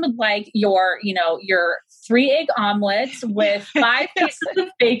 my son would like your 3 egg omelets with 5 pieces of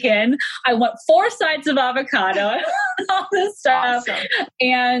bacon. I want 4 sides of avocado and all this stuff.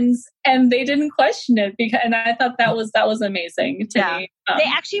 Awesome. And they didn't question it and I thought that was amazing to me. They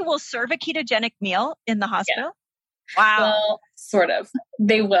actually will serve a ketogenic meal in the hospital. Yeah. Wow. Well, sort of.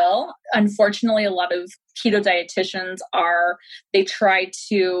 They will. Unfortunately, a lot of keto dietitians they try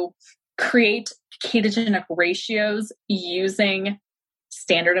to create ketogenic ratios using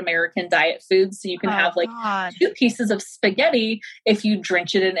standard American diet foods. So you can have 2 pieces of spaghetti if you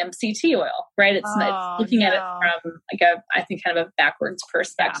drench it in MCT oil, right? It's looking at it from I think kind of a backwards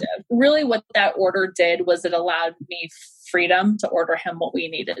perspective. Yeah. Really what that order did was it allowed me freedom to order him what we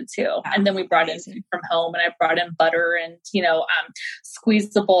needed to. Yeah, and then we brought in from home and I brought in butter and,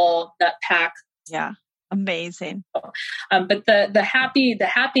 squeezable nut pack. Yeah. Amazing. But the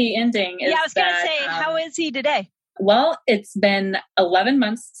happy ending is I was going to say, how is he today? Well, it's been 11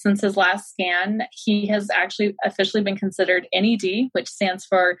 months since his last scan. He has actually officially been considered NED, which stands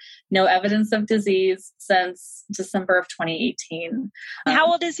for no evidence of disease, since December of 2018.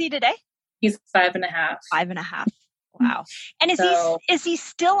 How old is he today? He's 5.5. 5.5. Wow. And is he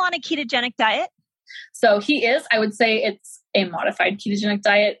still on a ketogenic diet? So he is. I would say it's a modified ketogenic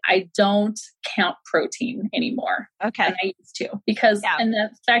diet. I don't count protein anymore. Okay. And I used to, because, and the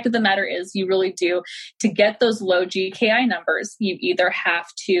fact of the matter is, you really do, to get those low GKI numbers, you either have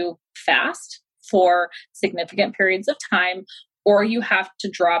to fast for significant periods of time, or you have to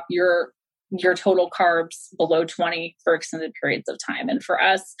drop your total carbs below 20 for extended periods of time. And for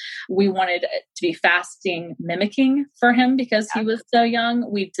us, we wanted it to be fasting mimicking for him because he was so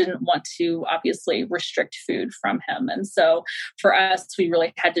young. We didn't want to obviously restrict food from him. And so for us, we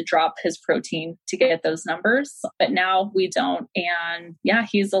really had to drop his protein to get those numbers. But now we don't. And yeah,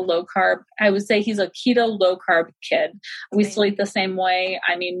 he's a low carb. I would say he's a keto low carb kid. We still eat the same way.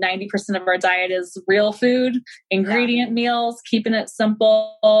 I mean, 90% of our diet is real food, ingredient meals, keeping it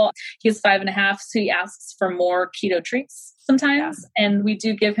simple. He's 5.5, so he asks for more keto treats sometimes. And we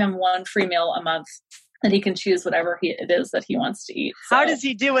do give him one free meal a month, and he can choose whatever it is that he wants to eat. So, how does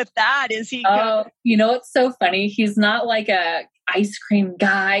he do with that? Is he you know, it's so funny. He's not like a ice cream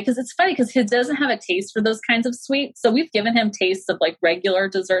guy, because it's funny because he doesn't have a taste for those kinds of sweets. So we've given him tastes of like regular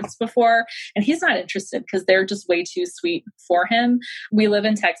desserts before, and he's not interested because they're just way too sweet for him. We live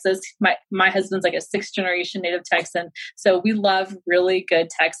in Texas. My husband's like a 6th generation native Texan. So we love really good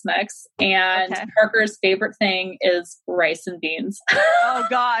Tex-Mex, and Parker's favorite thing is rice and beans. Oh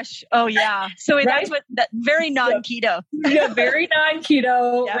gosh. Oh yeah. So that's very non-keto. Yeah, very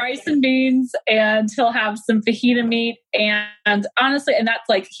non-keto, rice and beans, and he'll have some fajita meat, and honestly, and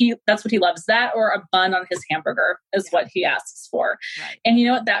that's what he loves, that or a bun on his hamburger is what he asks for. Right. And you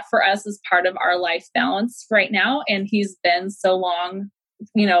know what, that for us is part of our life balance right now. And he's been so long,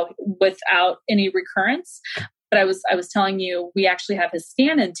 you know, without any recurrence. But I was telling you, we actually have his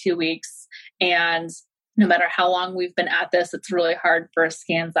scan in 2 weeks, and no matter how long we've been at this, it's really hard for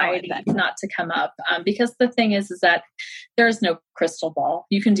scan anxiety not to come up. Because the thing is that there is no crystal ball.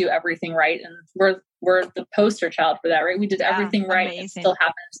 You can do everything right. And we're the poster child for that, right? We did everything right. Amazing. It still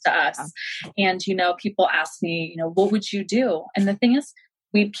happens to us. Yeah. And, you know, people ask me, you know, what would you do? And the thing is,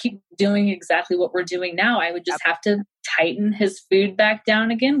 we keep doing exactly what we're doing now. I would just have to tighten his food back down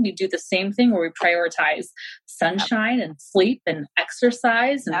again. We do the same thing where we prioritize sunshine and sleep and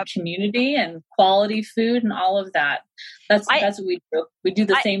exercise and community and quality food and all of that. That's what we do. We do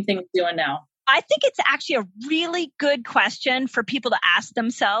the same thing we're doing now. I think it's actually a really good question for people to ask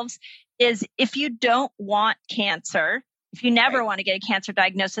themselves is, if you don't want cancer, if you never want to get a cancer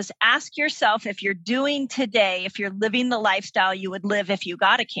diagnosis, ask yourself if you're doing today, if you're living the lifestyle you would live if you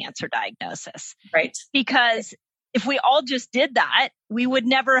got a cancer diagnosis. Right. Because if we all just did that, we would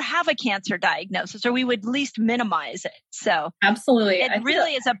never have a cancer diagnosis, or we would at least minimize it. So absolutely. It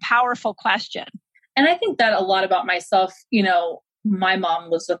really is a powerful question. And I think that a lot about myself. You know, my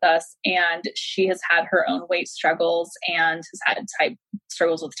mom lives with us, and she has had her own weight struggles and has had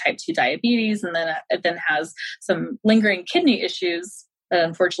struggles with type 2 diabetes, and then has some lingering kidney issues that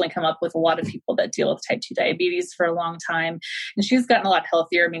unfortunately come up with a lot of people that deal with type 2 diabetes for a long time. And she's gotten a lot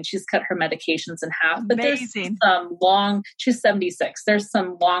healthier. I mean, she's cut her medications in half, but Amazing. There's she's 76. There's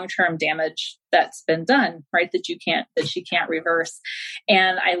some long-term damage that's been done, right? That she can't reverse.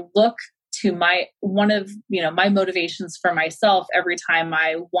 And I look to one of my motivations for myself every time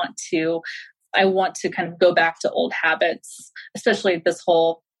I want to kind of go back to old habits, especially this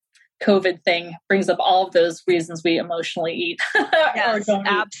whole COVID thing brings up all of those reasons we emotionally eat. Yes, or don't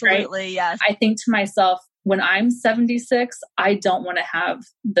absolutely. Eat, right? Yes. I think to myself, when I'm 76, I don't want to have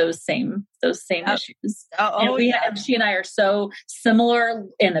those same issues. She and I are so similar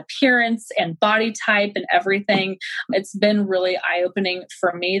in appearance and body type and everything. It's been really eye-opening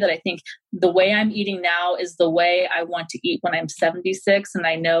for me that I think the way I'm eating now is the way I want to eat when I'm 76. And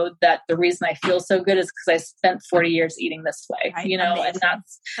I know that the reason I feel so good is because I spent 40 years eating this way, right. And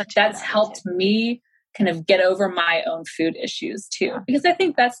that's helped me kind of get over my own food issues too. Because I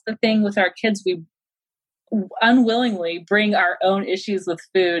think that's the thing with our kids. We unwillingly bring our own issues with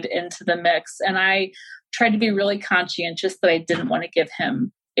food into the mix. And I tried to be really conscientious that I didn't want to give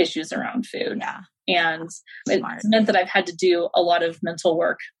him issues around food. Yeah. And it meant that I've had to do a lot of mental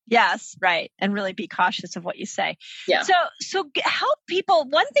work. Yes, right. And really be cautious of what you say. Yeah. So help people.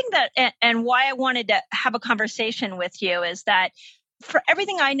 One thing and why I wanted to have a conversation with you is that for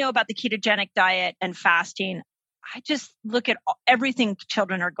everything I know about the ketogenic diet and fasting, I just look at everything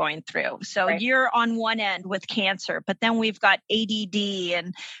children are going through. So you're on one end with cancer, but then we've got ADD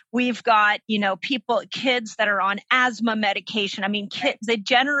and we've got, kids that are on asthma medication. I mean, the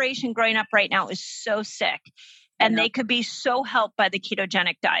generation growing up right now is so sick and they could be so helped by the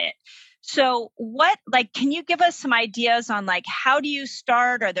ketogenic diet. So can you give us some ideas on how do you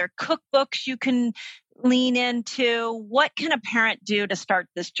start? Are there cookbooks you can lean into? What can a parent do to start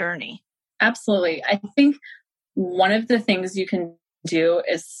this journey? Absolutely. I think one of the things you can do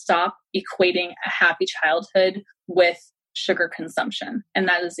is stop equating a happy childhood with sugar consumption. And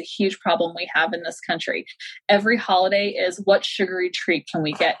that is a huge problem we have in this country. Every holiday is, what sugary treat can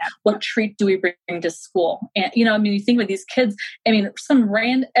we get? What treat do we bring to school? And, you think with these kids,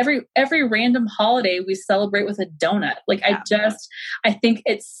 every random holiday we celebrate with a donut. I think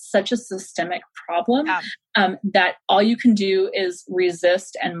it's such a systemic problem that all you can do is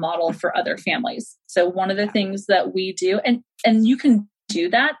resist and model for other families. So one of the things that we do, and you can do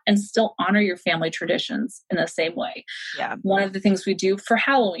that and still honor your family traditions in the same way. Yeah. One of the things we do for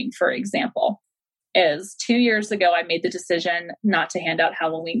Halloween, for example, is 2 years ago, I made the decision not to hand out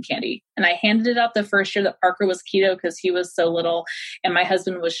Halloween candy. And I handed it out the first year that Parker was keto because he was so little. And my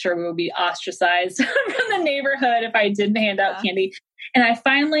husband was sure we would be ostracized from the neighborhood if I didn't hand out candy. And I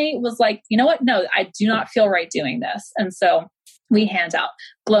finally was like, you know what? No, I do not feel right doing this. And so we hand out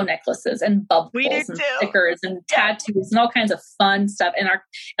glow necklaces and bubbles and stickers and tattoos and all kinds of fun stuff, and our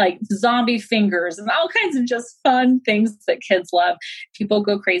zombie fingers and all kinds of just fun things that kids love. People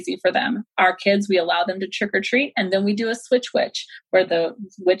go crazy for them. Our kids, we allow them to trick or treat, and then we do a switch witch, where the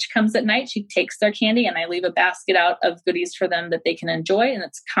witch comes at night. She takes their candy, and I leave a basket out of goodies for them that they can enjoy. And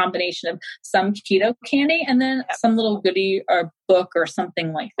it's a combination of some keto candy and then some little goodie or book or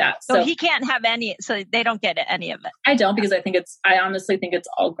something like that. So he can't have any, so they don't get any of it. I don't, because I honestly think it's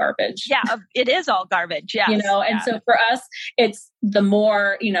all garbage. Yeah, it is all garbage. Yeah. And so for us, it's the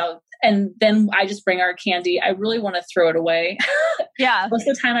more, and then I just bring our candy. I really want to throw it away. Yeah. Most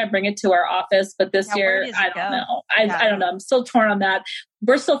of the time I bring it to our office, but this year, I don't know. I don't know. I'm still torn on that.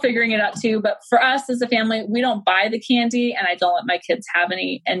 We're still figuring it out too. But for us as a family, we don't buy the candy, and I don't let my kids have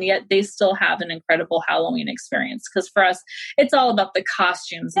any. And yet they still have an incredible Halloween experience. Because for us, it's all about the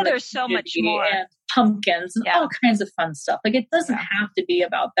costumes. And there's so much more. And pumpkins and all kinds of fun stuff. It doesn't have to be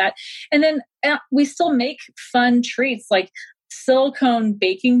about that. And then we still make fun treats. Silicone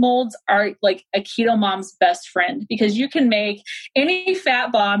baking molds are like a keto mom's best friend, because you can make any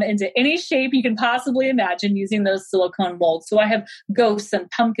fat bomb into any shape you can possibly imagine using those silicone molds. So I have ghosts and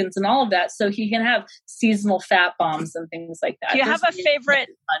pumpkins and all of that. So he can have seasonal fat bombs and things like that. Do you have a favorite?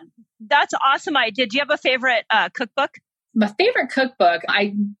 That's awesome idea. Do you have a favorite cookbook? My favorite cookbook,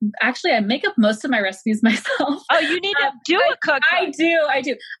 I make up most of my recipes myself. Oh, you need to do a cookbook. I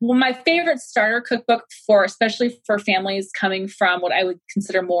do. Well, my favorite starter cookbook especially for families coming from what I would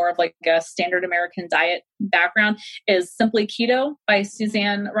consider more of a standard American diet background, is Simply Keto by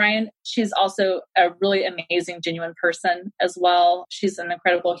Suzanne Ryan. She's also a really amazing, genuine person as well. She's an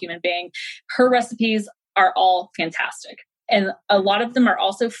incredible human being. Her recipes are all fantastic. And a lot of them are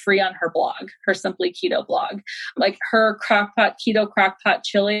also free on her blog, her Simply Keto blog. Her keto crockpot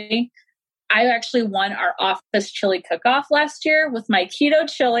chili. I actually won our office chili cook-off last year with my keto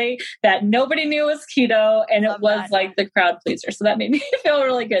chili that nobody knew was keto, and it was the crowd pleaser. So that made me feel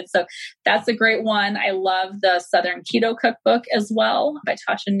really good. So that's a great one. I love the Southern Keto Cookbook as well by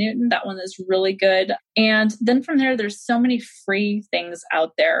Tasha Newton. That one is really good. And then from there's so many free things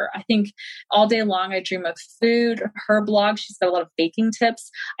out there. I think All Day Long, I Dream of Food, her blog, she's got a lot of baking tips.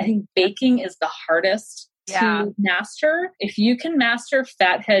 I think baking is the hardest to master. If you can master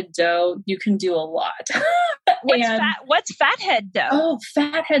fathead dough, you can do a lot. What's fathead dough? Oh,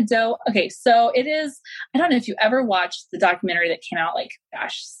 fathead dough. Okay, so it is, I don't know if you ever watched the documentary that came out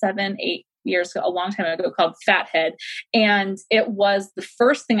 7-8 years ago, a long time ago, called Fathead. And it was the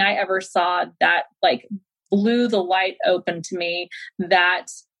first thing I ever saw that blew the light open to me, that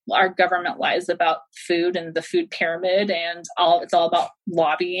our government lies about food and the food pyramid, and it's all about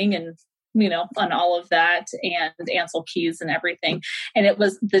lobbying and on all of that, and Ansel Keys and everything. And it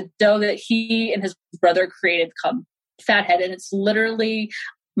was the dough that he and his brother created called Fathead. And it's literally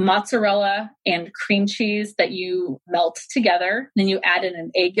mozzarella and cream cheese that you melt together. Then you add in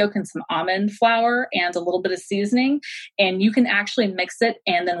an egg yolk and some almond flour and a little bit of seasoning. And you can actually mix it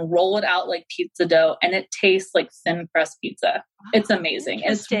and then roll it out like pizza dough. And it tastes like thin crust pizza. It's amazing.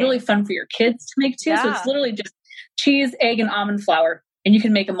 And it's really fun for your kids to make too. Yeah. So it's literally just cheese, egg, and almond flour. And you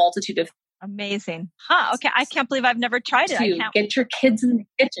can make a multitude of. Amazing. Huh. Okay. I can't believe I've never tried it. To get your kids in the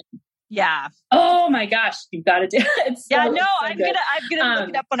kitchen. Yeah. Oh my gosh. You've got to do it. I'm going to look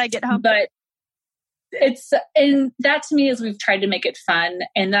it up when I get home. But and that to me is we've tried to make it fun.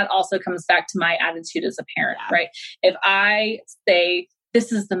 And that also comes back to my attitude as a parent, right? If I say,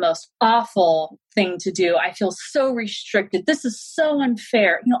 this is the most awful thing to do, I feel so restricted, this is so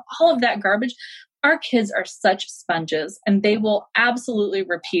unfair, all of that garbage. Our kids are such sponges and they will absolutely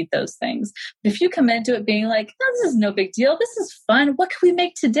repeat those things. But if you come into it being like, oh, this is no big deal, this is fun, what can we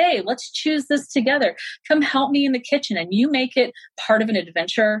make today? Let's choose this together. Come help me in the kitchen, and you make it part of an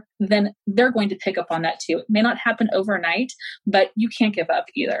adventure, then they're going to pick up on that too. It may not happen overnight, but you can't give up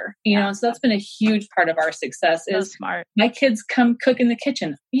either. So that's been a huge part of our success is smart. My kids come cook in the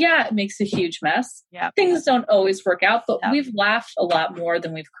kitchen. Yeah, it makes a huge mess. Things don't always work out, but we've laughed a lot more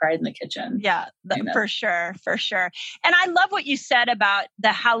than we've cried in the kitchen. For sure. And I love what you said about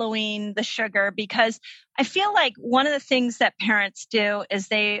the Halloween, the sugar, because I feel like one of the things that parents do is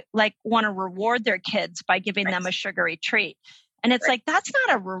they want to reward their kids by giving them a sugary treat. And it's like, that's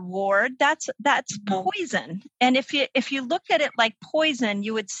not a reward. That's poison. And if you look at it like poison,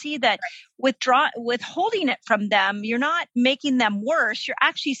 you would see that withholding it from them, you're not making them worse. You're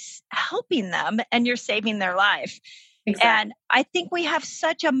actually helping them and you're saving their life. Exactly. And I think we have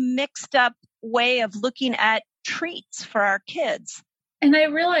such a mixed up way of looking at treats for our kids. And I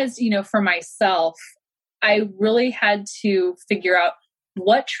realized, for myself, I really had to figure out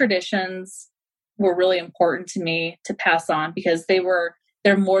what traditions were really important to me to pass on, because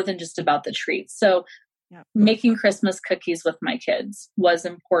they're more than just about the treats. So making Christmas cookies with my kids was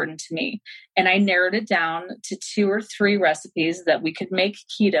important to me. And I narrowed it down to 2 or 3 recipes that we could make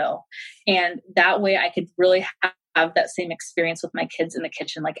keto. And that way I could really have that same experience with my kids in the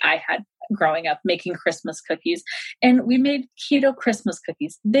kitchen like I had growing up making Christmas cookies. And we made keto Christmas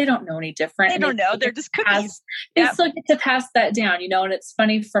cookies. They don't know any different. They don't know. They're just cookies. They still get to pass that down, and it's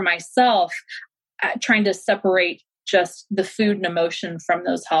funny for myself, trying to separate just the food and emotion from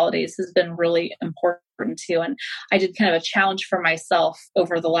those holidays has been really important too. And I did kind of a challenge for myself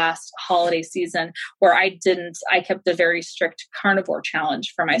over the last holiday season where I kept a very strict carnivore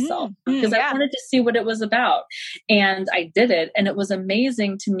challenge for myself because I wanted to see what it was about. And I did it. And it was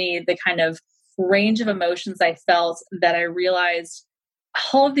amazing to me, the kind of range of emotions I felt, that I realized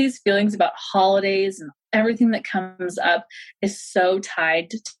all of these feelings about holidays and everything that comes up is so tied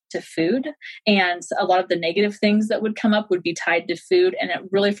to food. And a lot of the negative things that would come up would be tied to food. And it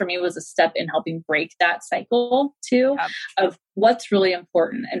really, for me, was a step in helping break that cycle too, of what's really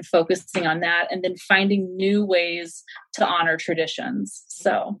important and focusing on that, and then finding new ways to honor traditions.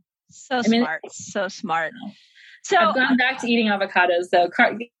 So smart. So I've gone back to eating avocados though.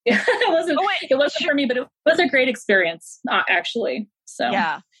 It wasn't for me, but it was a great experience, actually. So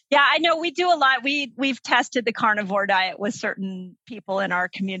yeah, I know we do a lot. We've tested the carnivore diet with certain people in our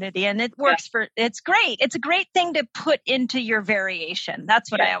community, and it works it's great. It's a great thing to put into your variation.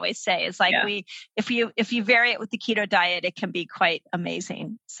 That's what I always say is like if you vary it with the keto diet, it can be quite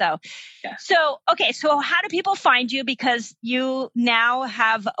amazing. So okay. So how do people find you? Because you now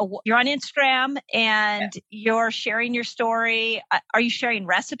you're on Instagram and you're sharing your story. Are you sharing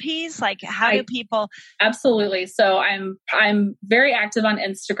recipes? Like how do people? Absolutely. So I'm very active on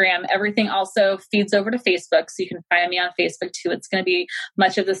Instagram. Everything also feeds over to Facebook. So you can find me on Facebook too. It's going to be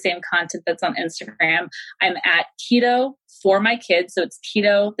much of the same content that's on Instagram. I'm at Keto for My Kids. So it's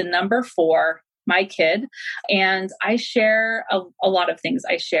keto, the number 4, my kid. And I share a lot of things.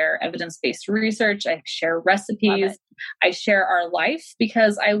 I share evidence-based research. I share recipes. I share our life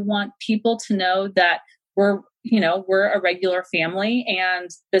because I want people to know that we're a regular family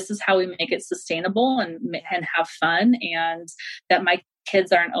and this is how we make it sustainable and have fun. And that my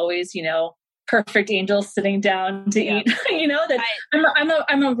kids aren't always, perfect angels sitting down to eat, that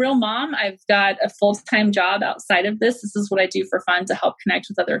I'm a real mom. I've got a full-time job outside of this. This is what I do for fun to help connect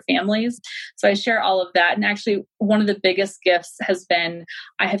with other families. So I share all of that. And actually one of the biggest gifts has been,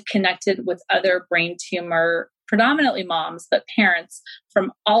 I have connected with other brain tumor, predominantly moms, but parents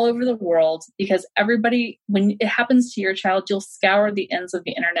from all over the world, because everybody, when it happens to your child, you'll scour the ends of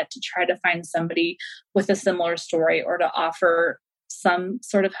the internet to try to find somebody with a similar story or to offer some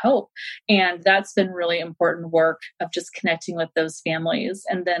sort of hope. And that's been really important work of just connecting with those families.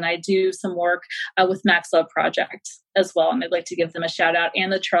 And then I do some work with Max Love Project as well. And I'd like to give them a shout out,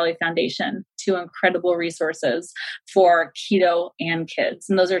 and the Charlie Foundation, 2 incredible resources for keto and kids.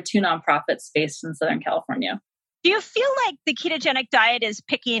 And those are 2 nonprofits based in Southern California. Do you feel like the ketogenic diet is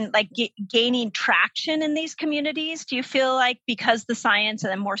gaining traction in these communities? Do you feel like because the science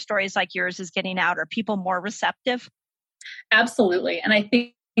and then more stories like yours is getting out, are people more receptive? Absolutely. And I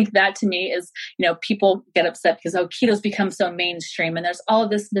think that to me is, people get upset because, keto's become so mainstream and there's all of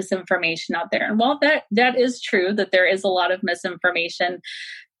this misinformation out there. And while that is true, that there is a lot of misinformation,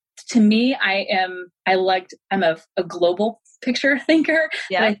 to me, I'm a global picture thinker.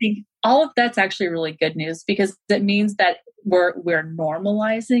 Yeah. And I think all of that's actually really good news because it means that we're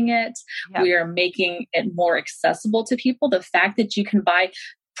normalizing it. Yeah. We are making it more accessible to people. The fact that you can buy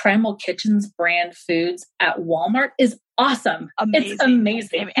Primal Kitchen's brand foods at Walmart is awesome. Amazing. It's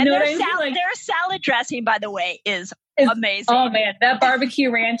amazing. And you know their salad dressing, by the way, is amazing. Oh man, that barbecue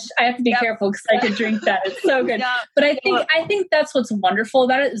ranch, I have to be careful because I could drink that. It's so good. But I think that's what's wonderful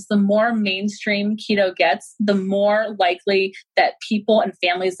about it is the more mainstream keto gets, the more likely that people and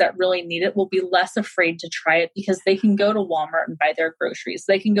families that really need it will be less afraid to try it because they can go to Walmart and buy their groceries.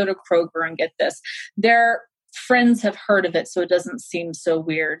 They can go to Kroger and get this. Their friends have heard of it, so it doesn't seem so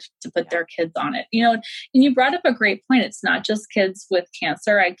weird to put their kids on it. And you brought up a great point. It's not just kids with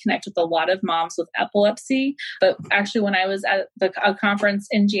cancer. I connect with a lot of moms with epilepsy, but actually when I was at a conference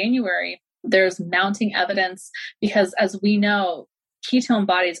in January, there's mounting evidence because as we know, ketone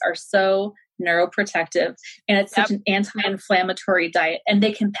bodies are so neuroprotective and it's such an anti-inflammatory diet and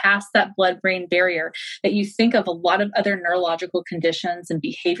they can pass that blood-brain barrier that you think of a lot of other neurological conditions and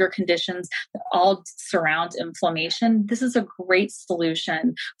behavior conditions that all surround inflammation. This is a great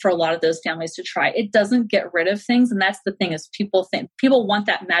solution for a lot of those families to try. It doesn't get rid of things. And that's the thing is people want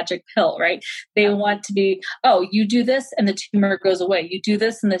that magic pill, right? They want to be, oh, you do this and the tumor goes away. You do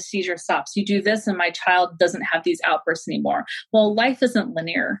this and the seizure stops. You do this and my child doesn't have these outbursts anymore. Well, life isn't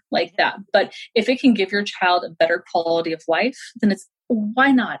linear like that. But if it can give your child a better quality of life, then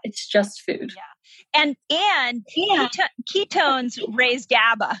why not? It's just food. Yeah. And ketones raise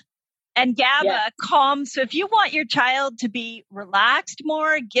GABA. And GABA calms. So if you want your child to be relaxed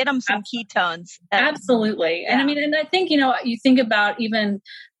more, get them some ketones. Absolutely. Yeah. And I think, you think about even,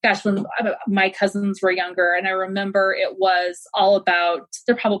 when my cousins were younger, and I remember it was all about,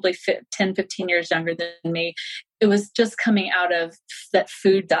 they're probably 10, 15 years younger than me. It was just coming out of that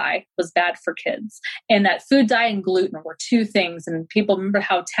food dye was bad for kids. And that food dye and gluten were two things. And people remember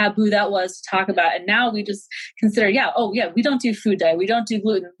how taboo that was to talk about. And now we just consider, we don't do food dye. We don't do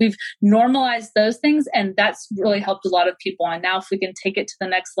gluten. We've normalized those things. And that's really helped a lot of people. And now if we can take it to the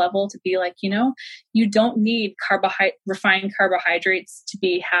next level to be like, you don't need refined carbohydrates to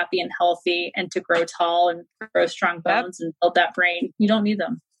be happy and healthy and to grow tall and grow strong bones and build that brain. You don't need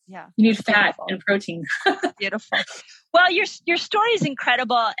them. Yeah. You need fat and protein. Beautiful. Well, your story is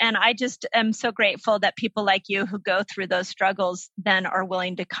incredible. And I just am so grateful that people like you who go through those struggles then are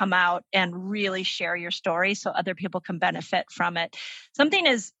willing to come out and really share your story so other people can benefit from it. Something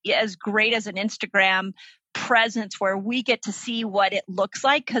as great as an Instagram presence where we get to see what it looks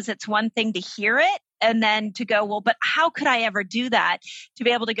like, because it's one thing to hear it and then to go, well, but how could I ever do that? To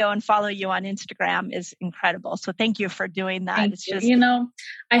be able to go and follow you on Instagram is incredible. So thank you for doing that. It's just,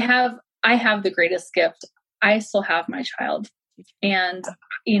 I have the greatest gift. I still have my child. And,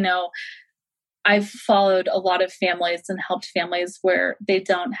 I've followed a lot of families and helped families where they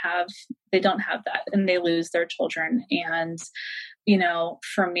don't have that and they lose their children. And,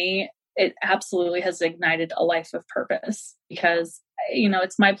 for me, it absolutely has ignited a life of purpose because,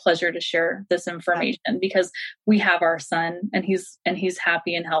 it's my pleasure to share this information because we have our son and he's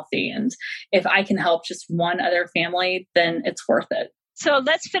happy and healthy. And if I can help just one other family, then it's worth it. So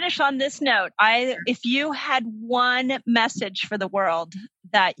let's finish on this note. If you had one message for the world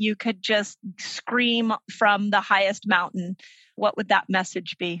that you could just scream from the highest mountain, what would that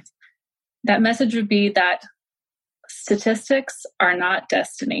message be? That message would be that statistics are not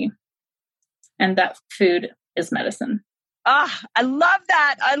destiny and that food is medicine. I love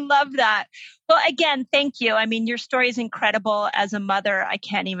that. I love that. Well, again, thank you. Your story is incredible. As a mother, I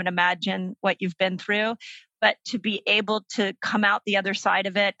can't even imagine what you've been through. But to be able to come out the other side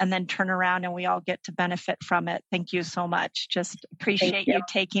of it and then turn around and we all get to benefit from it. Thank you so much. Just appreciate you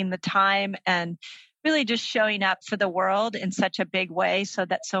taking the time and really just showing up for the world in such a big way so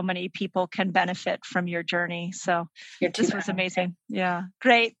that so many people can benefit from your journey. So this was amazing. Yeah.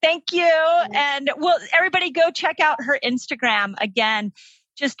 Great. Thank you. And everybody go check out her Instagram. Again,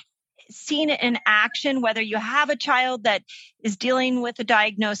 just seeing it in action, whether you have a child that is dealing with a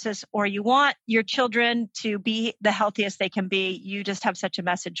diagnosis or you want your children to be the healthiest they can be, you just have such a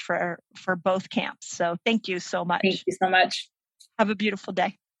message for both camps. So thank you so much. Thank you so much. Have a beautiful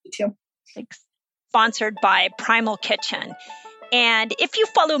day. You too. Thanks. Sponsored by Primal Kitchen. And if you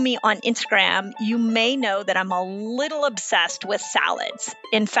follow me on Instagram, you may know that I'm a little obsessed with salads.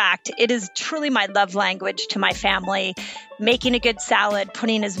 In fact, it is truly my love language to my family. making a good salad,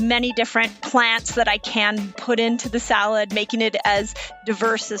 putting as many different plants that I can put into the salad, making it as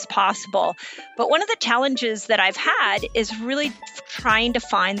diverse as possible. But one of the challenges that I've had is really trying to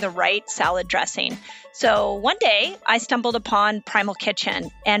find the right salad dressing. So one day I stumbled upon Primal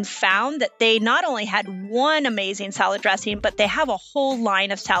Kitchen and found that they not only had one amazing salad dressing, but they have a whole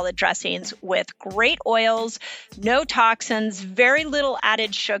line of salad dressings with great oils, no toxins, very little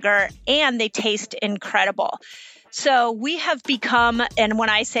added sugar, and they taste incredible. So we have become, and when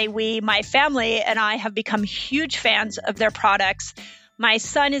I say we, my family and I have become huge fans of their products. My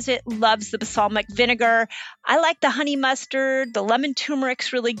son loves the balsamic vinegar. I like the honey mustard. The lemon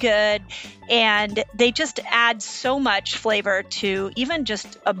turmeric's really good. And they just add so much flavor to even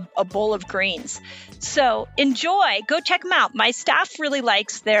just a bowl of greens. So enjoy. Go check them out. My staff really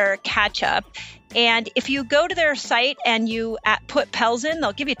likes their ketchup. And if you go to their site and you put Pels in,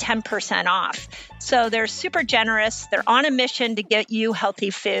 they'll give you 10% off. So they're super generous. They're on a mission to get you healthy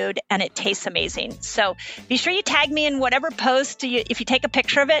food, and it tastes amazing. So be sure you tag me in whatever post. If you take a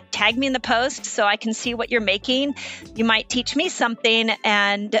picture of it, tag me in the post so I can see what you're making. You might teach me something.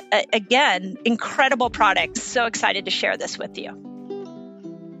 And again, incredible products. So excited to share this with you.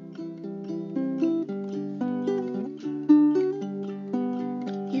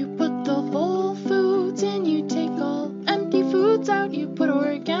 And you take all empty foods out, you put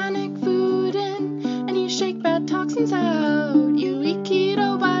organic food in, and you shake bad toxins out. You eat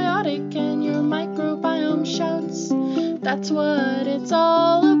keto biotic and your microbiome shouts. That's what it's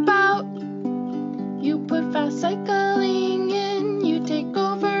all about. You put fast cycling in, you take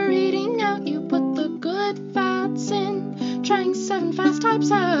overeating out, you put the good fats in, trying 7 fast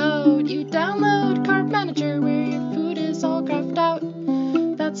types out. You download Carb Manager where your food is all graphed out.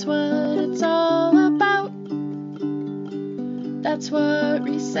 That's what it's all about. That's what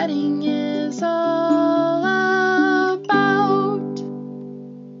resetting is all about.